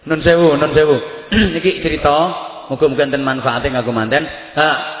 Nun sewu. Niki cerita muga-muga enten manfaate kanggo manten.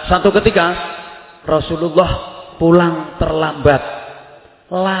 Nah, satu ketika Rasulullah pulang terlambat.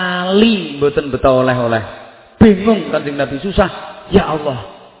 Lali mboten beta oleh-oleh. Bingung Kanjeng Nabi, susah. Ya Allah.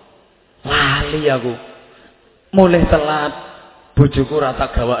 Lali aku. Mulai telat. Bojoku ora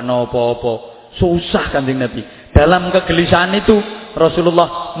tak gawakno apa-apa. Susah Kanjeng Nabi. Dalam kegelisahan itu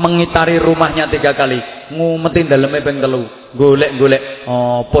Rasulullah mengitari rumahnya 3 kali, ngumeti daleme ping 3, golek-golek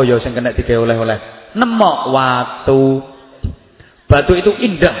apa ya sing kena digawe oleh-oleh. Nemok watu. Batu itu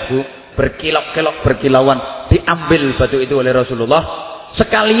indah, Bu, berkilok-kilok berkilauan. Diambil batu itu oleh Rasulullah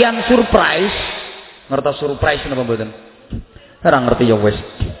sekalian surprise. Ngertos surprise napa mboten? Ora ngerti ya wis.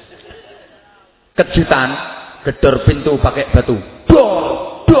 Kejutan, gedor pintu pakai batu.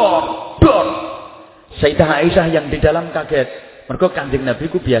 Dor. Sayyidah Aisyah yang di dalam kaget. Mergo Kanjeng Nabi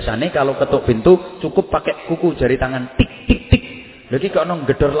ku biasane kalau ketuk pintu cukup pakai kuku jari tangan tik tik tik. Lha iki kok nang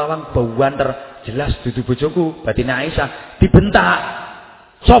gedor lawang bau wanter, jelas dudu bojoku. Batine Aisyah dibentak.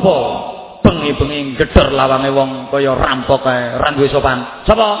 Sopo? Bengi-bengi gedor lawange wong kaya rampok kae, ra duwe sopan.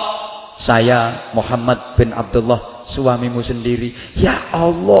 Sopo? Saya Muhammad bin Abdullah, suamimu sendiri. Ya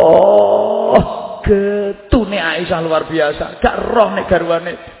Allah, getune Aisyah luar biasa. Gak roh nek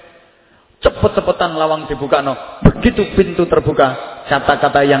garwane. Cepet-cepetan lawang dibuka no. Begitu pintu terbuka,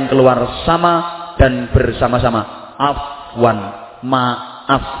 kata-kata yang keluar sama dan bersama-sama. afwan,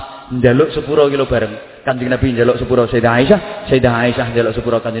 maaf. Njaluk sepuro kilo bareng. Kanjeng Nabi njaluk sepuro Sayyidah Aisyah njaluk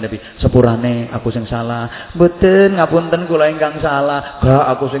sepuro Kanjeng Nabi. Sepurane aku sing salah. Mboten, ngapunten kula ingkang salah. Gak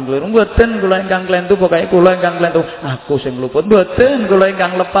aku sing keliru. Mboten, kula ingkang klentu, pokoke kula ingkang klentu. Aku sing luput. Mboten, kula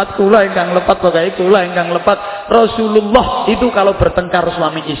ingkang lepat, pokoke kula ingkang lepat. Rasulullah itu kalau bertengkar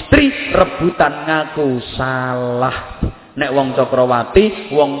suami istri rebutan ngaku salah. Nek wong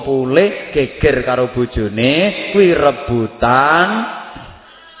Cakrawati, wong pule geger karo bojone kuwi rebutan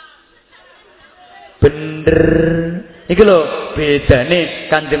bener. Iki lho bedane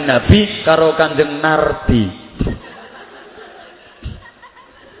Kanjeng Nabi karo Kanjeng Nardi.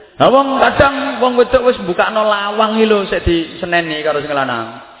 Nah wong kadang wong wedok wis mbukakno lawang iki lho sik diseneni karo sing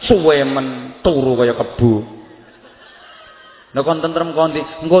lanang. Suwe men turu kaya kebu. Nek kon tentrem kondi,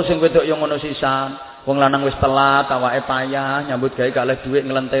 engko sing wedok yo ngono sisan. Wong lanang wis telat, awake payah, nyambut gawe gak oleh dhuwit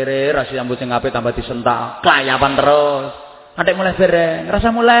nglentere, rasa nyambut sing apik tambah disentak. Klayapan terus. Atik mulai bereng, rasa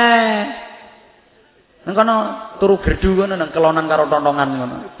mulai. Nang kono turu gerdu ngono nang kelonan karo tontongan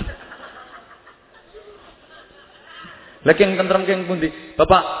ngono. Lha keng tentrem keng pundi?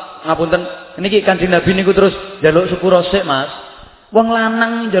 Bapak ngapunten, niki Kanjeng Nabi niku terus njaluk sepuro sik, Mas. Wong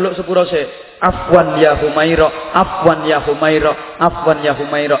lanang njaluk sepuro sik. Afwan ya Humaira, afwan ya Humaira, afwan ya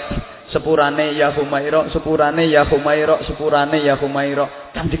Humaira. Sepurane ya Humaira, sepurane ya Humaira, sepurane ya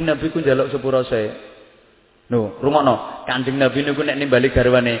Humaira. Kanjeng Nabi ku njaluk sepuro sik. Lho, rungokno. Kanjeng Nabi niku nek nimbali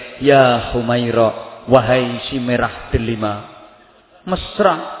garwane, ya Humaira. Wahai si merah delima.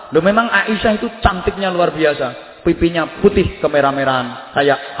 Mesra. Loh memang Aisyah itu cantiknya luar biasa. Pipinya putih kemerah-merahan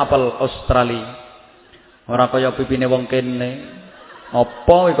kayak apel Australia. Ora kaya pipine wong kene.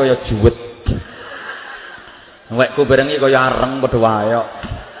 Apa iki kaya juwet. Wekku bareng iki kaya areng padha wae.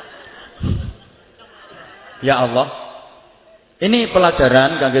 Ya Allah. Ini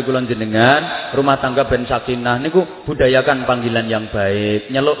pelajaran kangge kula jenengan, rumah tangga ben sakinah niku budayakan panggilan yang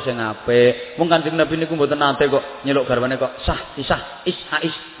baik, nyeluk sing apik. Wong Kanjeng Nabi niku mboten nate kok nyeluk garwane kok sah, isah,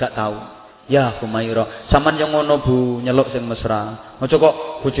 is, gak tahu. Ya Humaira, sampean yang ngono Bu, nyeluk sing mesra. Aja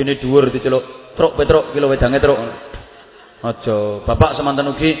kok bojone dhuwur diceluk, truk petruk kilo wedange truk. Aja, bapak semanten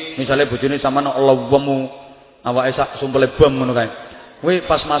ugi misale bojone sampean Allahmu awake sak sumpele bom ngono kae. Kuwi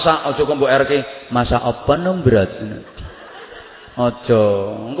pas masak aja kok mbok erke, masak apa nom berat. Aja,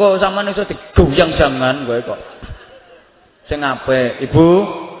 engko sampean iso digoyang jangan kowe kok. Sing apik, Ibu,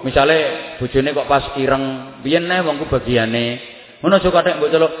 misale bojone kok pas ireng, biyen neh wongku bagiane. Ngono aja kathek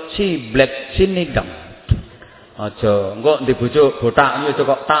mbok celuk si black sini dong. Aja, engko ndek bojo botak iki aja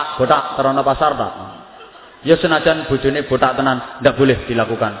kok tak botak terono pasar tak. Ya senajan bojone botak tenan, ndak boleh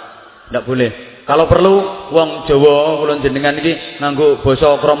dilakukan. Ndak boleh. Kalau perlu wong Jawa kula jenengan iki nganggo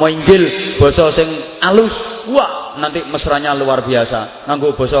basa krama inggil, basa sing alus. Wah, nanti mesranya luar biasa.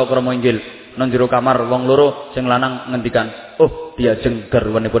 Nganggo basa krama inggil. Nang jero kamar wong loro sing lanang ngendikan, "Oh, diajeng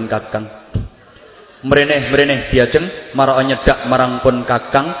garwanipun Kakang." Mrene diajeng marang nyedak marang pun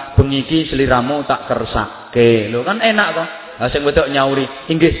Kakang, bengi iki sliramu tak kersake. Lho kan enak to. Lah sing wedok nyauri,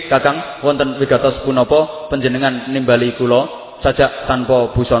 "Inggih Kakang, wonten wigatos punapa panjenengan nimbali kula sajak tanpa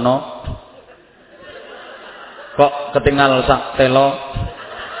busana?" Kok ketinggal sak telo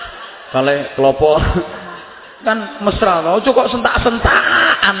kale klopo kan mesra to. Ojo kok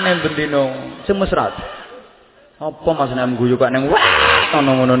sentak-sentakan bendino. Sing mesra. Apa masane mguyu kok ning wah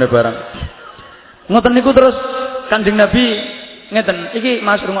ngono-ngonone barang. Ngoten niku terus Kanjeng Nabi ngeten. Iki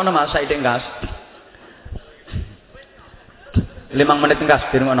Mas rungokno Mas saiki gas. 5 menit gas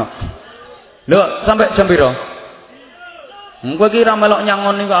dirungokno. Lho, sampai jam piro? Engko iki ra melok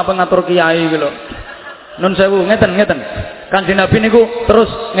nyangon niku apa ngatur kiai iki lho. Nun sewu ngeten. Kanjeng Nabi niku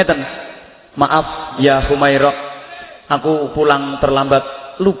terus ngeten. Maaf ya Humaira, aku pulang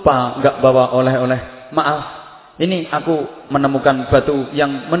terlambat, lupa enggak bawa oleh-oleh. Maaf, ini aku menemukan batu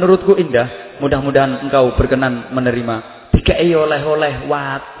yang menurutku indah. Mudah-mudahan engkau berkenan menerima. Dikai oleh-oleh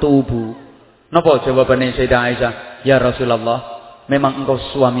watu Bu. Napa jawabane Sayyidah Aisyah? Ya Rasulullah, memang engkau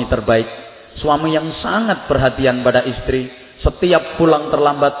suami terbaik, suami yang sangat perhatian pada istri. Setiap pulang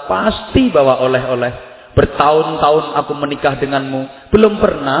terlambat pasti bawa oleh-oleh. Bertahun-tahun aku menikah denganmu, belum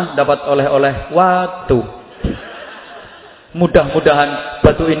pernah dapat oleh-oleh watu. Mudah-mudahan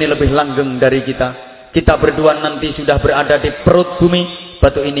batu ini lebih langgeng dari kita. Kita berdua nanti sudah berada di perut bumi,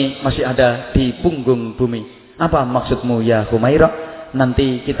 batu ini masih ada di punggung bumi. Apa maksudmu ya Humaira?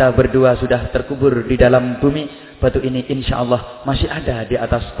 Nanti kita berdua sudah terkubur di dalam bumi, batu ini insya Allah masih ada di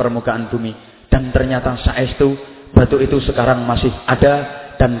atas permukaan bumi. Dan ternyata saestu batu itu sekarang masih ada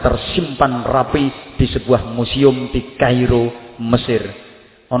dan tersimpan rapi di sebuah museum di Kairo, Mesir.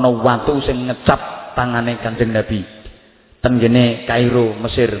 Ana watu sing ngecap tangane Kanjeng Nabi. Ten ngene Kairo,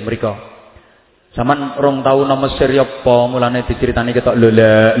 Mesir mriku. Saman rong tau nang Mesir ya apa mulane diceritani ketok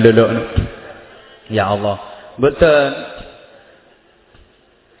lelok. Ya Allah, mboten.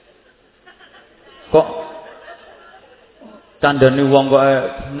 Kok candani wong kok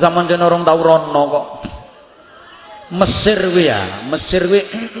zaman jen orang tau rono kok. Mesir kuwi ya, Mesir kuwi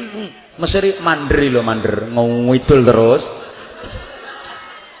Mesir mandri lho, mander ngidul terus.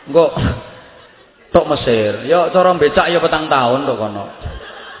 Kok tok Mesir, ya cara becak ya 4 tahun tok kono.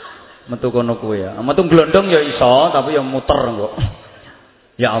 Metu kono kuwi ya. Metu glondong ya iso, tapi ya muter kok.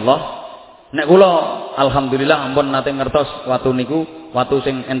 Ya Allah, nek kula alhamdulillah ampun nate ngertos watu niku, watu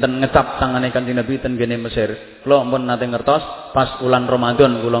sing enten ngecap tangane Kanjeng Nabi ten kene Mesir. Kula ampun nate ngertos pas wulan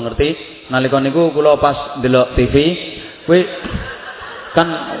Ramadan kula ngerti. Nalika niku kula pas ndelok TV kuwi kan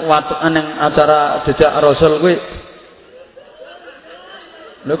watu aneng acara jejak Rasul kuwi.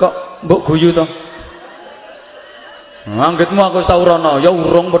 Lho kok mbok guyu to? Anggitmu aku tau rono, ya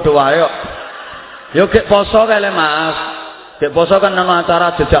urung padha wae kok. Ya gek poso kae le Mas. Gek poso kan nang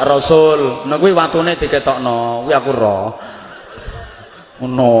acara jejak Rasul. Nah kuwi watune diketokno, kuwi aku roh.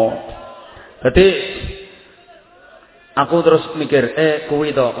 Ngono. Dadi aku terus mikir,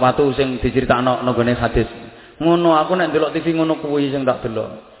 kuwi to watu sing diceritakno nang gone hadis. Ngono aku nek ndelok TV ngono kuwi sing tak delok.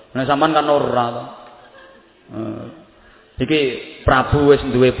 Nek sampean kan ora to. Iki Prabu wis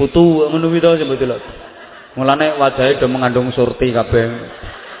duwe putu ngono kuwi to sing delok. Mulane wajahe do mengandung surti kabeh.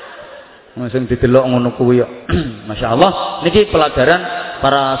 Sing didelok ngono kuwi yo. Masyaallah, niki pelajaran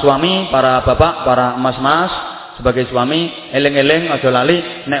para suami, para bapak, para mas-mas sebagai suami, eling-eling aja lali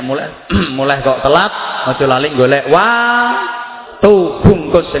nek mulai kok telat, aja lali golek watu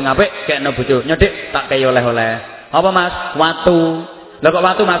bungkus sing apik kekno bojo. Nyedik tak kei oleh-oleh. Apa Mas? Watu. Lah kok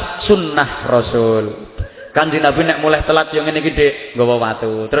watu Mas? Sunnah Rasul. Kanjeng Nabi nek mulai telat yo ngene iki Dik, nggawa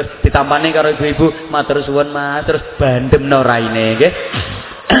watu. Terus ditampani karo ibu-ibu, matur suwun Mas, terus bandemno raine nggih.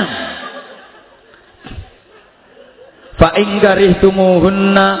 Fa in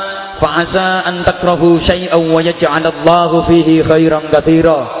karihtumuhunna fa asa an takrahu syai'an wa yaj'alallahu fihi khairan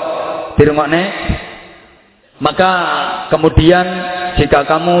katsira. Dirungokne. Maka kemudian jika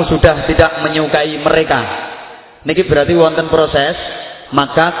kamu sudah tidak menyukai mereka. Niki berarti wonten proses.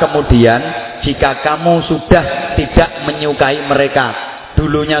 Maka kemudian jika kamu sudah tidak menyukai mereka,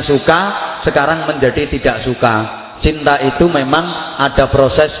 dulunya suka, sekarang menjadi tidak suka. Cinta itu memang ada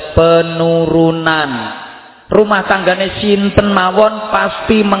proses penurunan. Rumah tanggane sinten mawon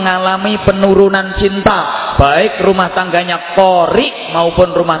pasti mengalami penurunan cinta, baik rumah tangganya kori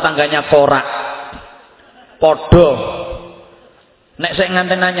maupun rumah tangganya korak. Podo. Nek sing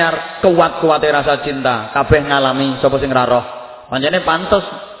nganten anyar kuat-kuate rasa cinta, kabeh ngalami sapa sing ra roh. Pancene pantes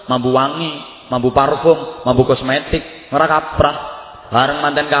mambu wangi, mambu parfum, mambu kosmetik, ora kaprah. Bareng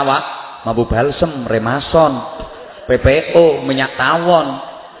manten kawak, mambu balsem, remason, PPO, minyak tawon,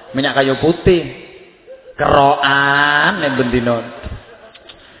 minyak kayu putih, kerokan ning bendino.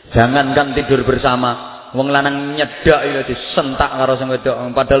 Jangankan tidur bersama, wong lanang nyedak itu disentak karo sing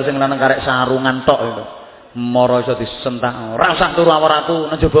wedok, padahal sing lanang karek sarungan tok itu. Moro iso disentak, ora usah turu awar-atu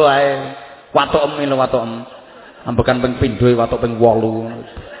nang jaba wae. Watokem lho watokem. Ambekan ping pindho watuk ping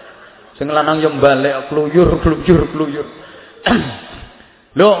 8. Sing lanang yo balik kluyur.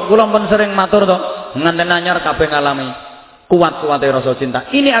 Lho, kula pun sering matur to, nganten anyar kabeh ngalami kuat-kuate rasa cinta.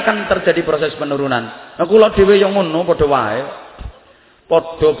 Ini akan terjadi proses penurunan. Nah, kula dhewe yo ngono padha wae.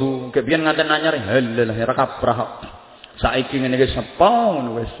 Padha Bu, gek biyen nganten anyar halah ora kaprah. Saiki ngene iki sepo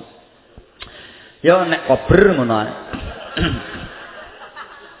ngono wis. Yo nek kober ngono ae.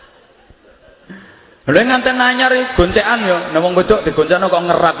 Lha nganten anyar goncekan yo, nek wong wedok digoncekno kok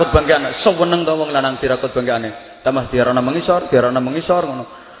ngerakut bangkean, seweneng to wong lanang dirakut bangkeane. Tambah diarana mengisor ngono.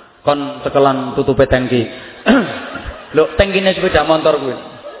 Kon cekelan tutupe tangki. Lho, tangkine sepeda motor kuwi.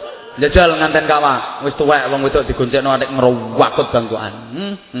 Njajal nganten kawak, wis tuwek wong wedok digoncekno atik ngrowakut bangkuan.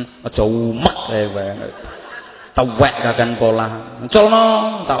 Aja umek wae. Tuwek kakan pola. Culno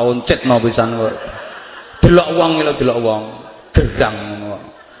tak oncitno pisan kok. Delok wong lho, delok wong. Gerang ngono.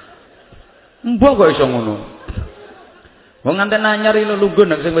 Mbok kok iso ngono. Wong nganten anyar lho lungguh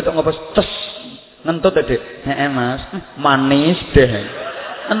nang sing wedok ngopes ces. Ngentut ya, Dik. Heeh, Mas. Manis deh.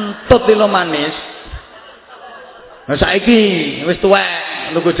 Entut lho manis. Nah saiki wis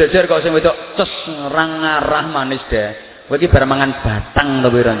tuwek, lungguh jejer kok sing wedok ces ngarah manis deh. Kowe iki bar mangan batang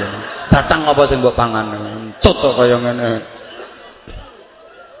to pira jane. Batang apa sing mbok pangan? Entut kok kaya ngene.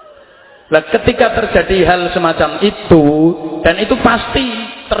 Lah ketika terjadi hal semacam itu, dan itu pasti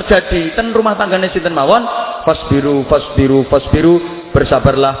terjadi ten rumah tanggane sinten mawon, fasbiru,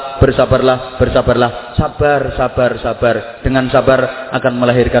 bersabarlah, sabar. Dengan sabar akan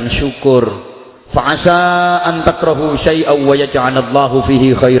melahirkan syukur. Fa'asa an takrahu syai'an wa yaj'alallahu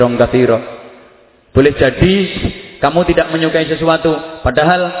fihi khairan katsira. Boleh jadi kamu tidak menyukai sesuatu,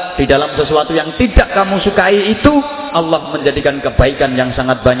 padahal di dalam sesuatu yang tidak kamu sukai itu Allah menjadikan kebaikan yang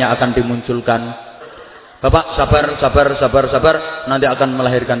sangat banyak akan dimunculkan. Bapak sabar, nanti akan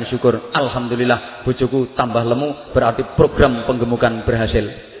melahirkan syukur. Alhamdulillah bojoku tambah lemu, berarti program penggemukan berhasil.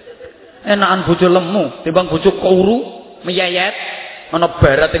 Enakan bojo lemu timbang bojo kuru meyayet ana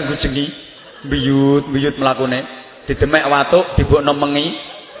barat yang bujengi biyut mlakune didemek watuk dibokno mengi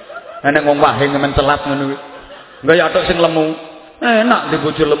nek wong wahing mencelat ngono kuwi. Enggak ya tok sing lemu. Enak di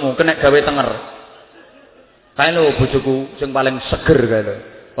bojo lemu, kena gawe tenger. Kae lho bojoku sing paling seger kae lho.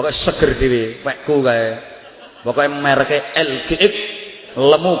 Pokoke seger dhewe, wekku kae. Pokoke mereke LGX,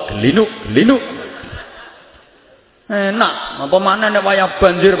 lemu gelinuk. Enak, apa mana nek wayah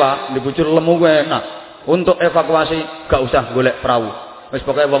banjir, Pak, di bojo lemu kuwi enak. Untuk evakuasi gak usah golek perahu. Wis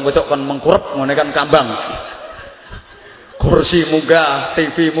pokoke wong wedok kon mengkurep ngene kan kambang. Kursi munggah,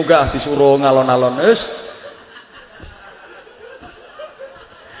 TV munggah disuruh ngalon-alon. Wis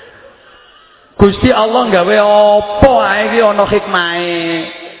Gusti Allah gawe apa ae iki ana hikmahe.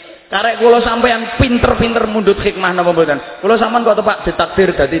 Karek kula sampeyan pinter-pinter mundhut hikmah napa mboten? Kula sampean kok tepak ditakdir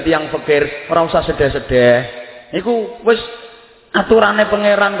dadi tiyang fakir, ora usah sedeh-sedeh. Iku wis aturane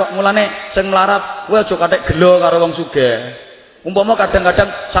pangeran kok. Mulane sing melarat kowe aja kathek gelo karo wong sugih. Umpama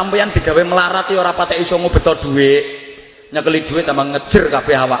kadang-kadang sampeyan digawe melarat ya ora patek iso ngobeto dhuwit. Nyekeli dhuwit tambah ngejer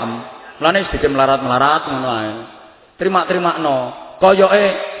kabeh awakmu. Mulane sedikit melarat-melarat ngono ae. Terima-termakno.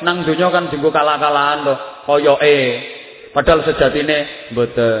 Koyoke nang donya kan jenggo kalah-kalahan to, koyoke. Padahal sejatine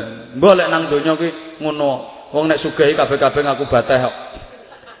mboten. Mbok lek nang donya kuwi ngono. Wong nek sugih kabeh-kabeh ngaku bateh kok.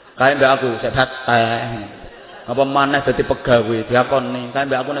 Kae mbek aku sehat teh. Apa maneh dadi pegawe diakoni. Kae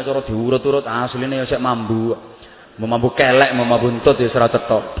mbek aku nek cara diurut-urut asline ya sik mambu. Mambu kelek, mambu buntut ya ora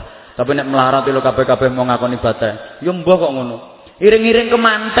cetok. Tapi nek melarat lho kabeh-kabeh mau ngakoni bateh. Ya mbah kok ngono. Iring-iring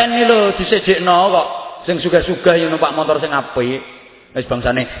kemanten iki lho disejekno kok. Sing sugih-sugih yo numpak motor sing apik. Wis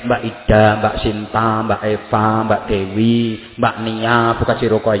bangsane Mbak Ida, Mbak Sinta, Mbak Eva, Mbak Dewi, Mbak Nia, buka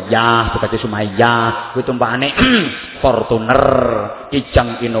Cirokoyah, buka Sumayyah, kuwi tumpakane Fortuner,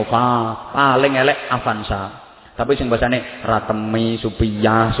 Kijang Innova, paling elek Avanza. Tapi sing basane Ratemi,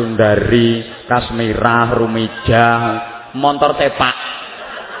 Supiyah, Sundari, Kasmirah, Rumijah, motor tepak.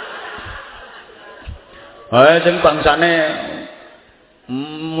 Sing bangsane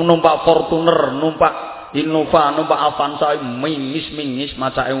numpak Fortuner, numpak Innova, numpak Avanza mingis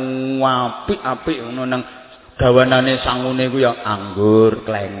macake apik-apik ngono nang gawanane sangune ku ya anggur,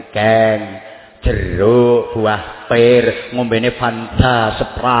 klengkeng, jeruk, buah pir, ngombene Fanta,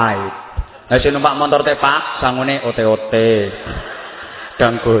 Sprite. Lah sing numpak motor tepak sangune ote-ote.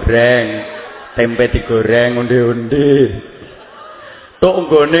 Dang goreng, tempe digoreng onde-onde. Tok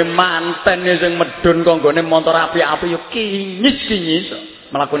nggone manten sing medun kok nggone motor apik-apik yo kinyis-kinyis.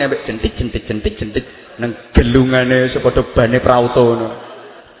 Mlakune ambek jentik nang gelungane sepadha bane prauto ngono.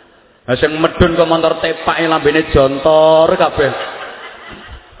 Lah sing medun kok motor tepake lambene jontor kabeh.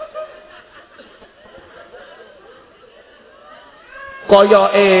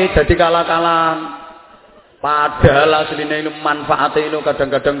 Koyoke dadi kalah-kalahan. Padahal asline ilmu manfaate itu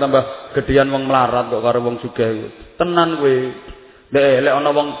kadang-kadang tambah gedean wong melarat kok karo wong sugih. Tenan kowe. Lek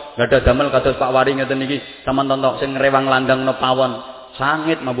ana wong gak ada damel kados Pak Wari ngeten iki, sampean tonton sing rewang landangno pawon,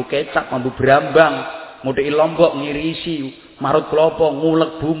 sangit, mambu kecap, mambu brambang, mudheki lombok, ngirisi, marut klopo,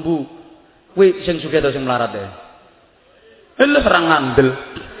 ngulek bumbu. Kuwi sing sugih ta sing melarat e. Lha ora ngandel.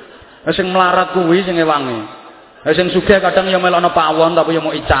 Sing melarat kuwi sing ewange. Sing sugih kadang ya melokno pawon tapi ya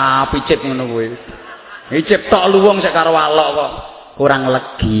mau icap, icip ngono kuwi. Icip tok luwung sik karo walok kok. Kurang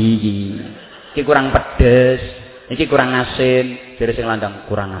legi. Iki kurang pedes. Iki kurang asin, jare sing landang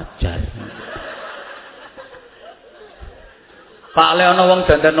kurang ajar. Pak le ana wong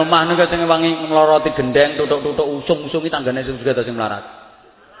dandan omah niku sing wangi ngloroti gendeng, tutuk-tutuk usung-usung iki tanggane sing juga sing melarat.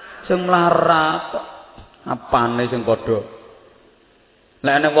 Sing melarat apane sing padha.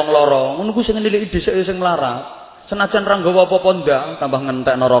 Lek ana wong lara, ngono ku sing niliki dhisik sing melarat. Senajan ra nggawa apa-apa ndang, tambah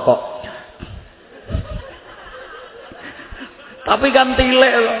ngentekno rokok. Tapi kan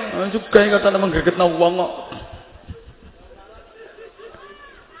tilik lho, juga kata menggregetno wong kok.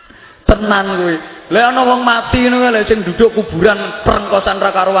 Tenan kuwi. Lek ana wong mati ngono lho sing duduk kuburan perengkosan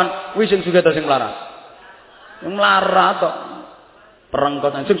ra karuan, kuwi sing sugih ta sing melarat. Sing melarat kok.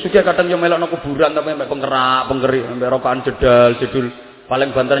 Perengkosan sing sugih kadang yo melokno kuburan tapi mbek penggerak-penggerik, mbek rokokan jedul.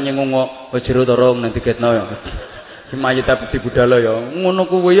 Paling banter nyengung kok wis jero torong nang diketno ya. Si mayit tapi dibudalo ya.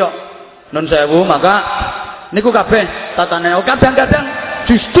 Ngono kuwi yo. Nun sewu maka niku kabeh tatane kadang-kadang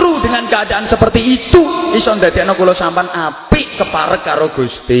justru dengan keadaan seperti itu iso ndadekno kula sampean apik keparek karo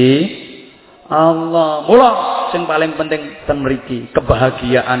Gusti Allah. Mula sing paling penting ten mriki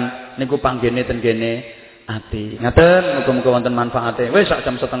kebahagiaan niku panggene ten kene ati. Ngaten muga-muga wonten manfaate. Wis sak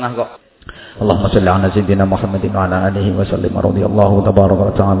jam setengah kok. اللهم صل على سيدنا محمد وعلى آله وسلم رضي الله تبارك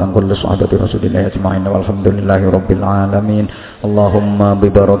وتعالى عن كل صحابة رسول الله أجمعين والحمد لله رب العالمين اللهم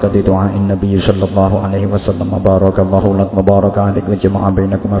ببركة دعاء النبي صلى الله عليه وسلم بارك الله لك وبارك عليك وجمع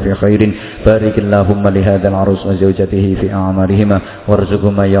بينكما في خير بارك اللهم لهذا العروس وزوجته في أعمارهما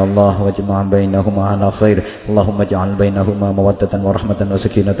وارزقهما يا الله وجمع بينهما على خير اللهم اجعل بينهما مودة ورحمة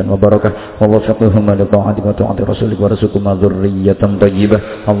وسكينة وبركة ووفقهما لطاعتك وطاعة رسولك وارزقهما ذرية طيبة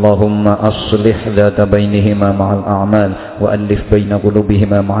اللهم أصلح ذات بينهما مع الأعمال وألف بين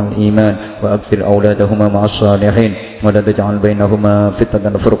قلوبهما مع الإيمان وأكثر أولادهما مع الصالحين ولا تجعل بينهما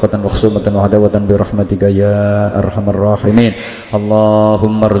فتنة فرقة وخصومة وعداوة برحمتك يا أرحم الراحمين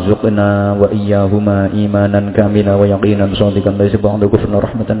اللهم ارزقنا وإياهما إيمانا كاملا ويقينا صادقا ليس بعد كفر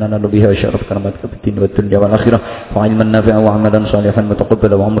رحمة ننال بها شرف كرامتك في الدين والدنيا والآخرة وعلما نافعا وعملا صالحا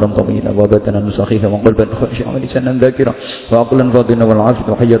متقبلا وعمرا طويلا وبدنا صحيحا وقلبا خاشعا ولسانا ذاكرا وعقلا فاضلا والعافية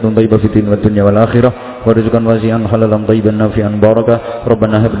وحياة طيبة في الدين والدنيا والآخرة ورزقا واسعا حلالا طيبا نافعا باركا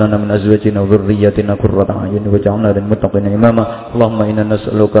ربنا هب لنا من أزواجنا وذرياتنا قرة أعين واجعلنا للمتقين إماما اللهم إنا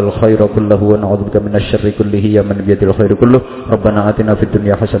نسألك الخير كله ونعوذ بك من الشر كله يا من بيد الخير كله ربنا آتنا في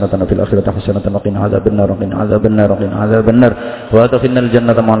الدنيا حسنة وفي الآخرة حسنة وقنا عذاب النار وقنا عذاب النار وقنا عذاب النار وأدخلنا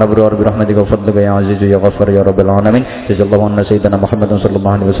الجنة مع الأبرار برحمتك وفضلك يا عزيز يا غفار يا رب العالمين جزا الله عنا سيدنا محمد صلى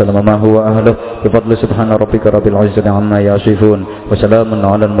الله عليه وسلم ما هو أهله بفضل سبحان ربك رب العزة عما يصفون وسلام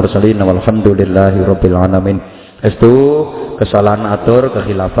على المرسلين والحمد لله رب العالمين. Estu kesalahan atur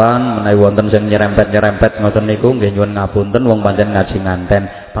kekhilafan menawi wonten sing nyerempet-nyerempet ngoten niku nggih nyuwun ngapunten wong pancen ngaji nganten.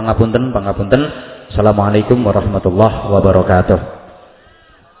 Pangapunten. Assalamualaikum warahmatullahi wabarakatuh.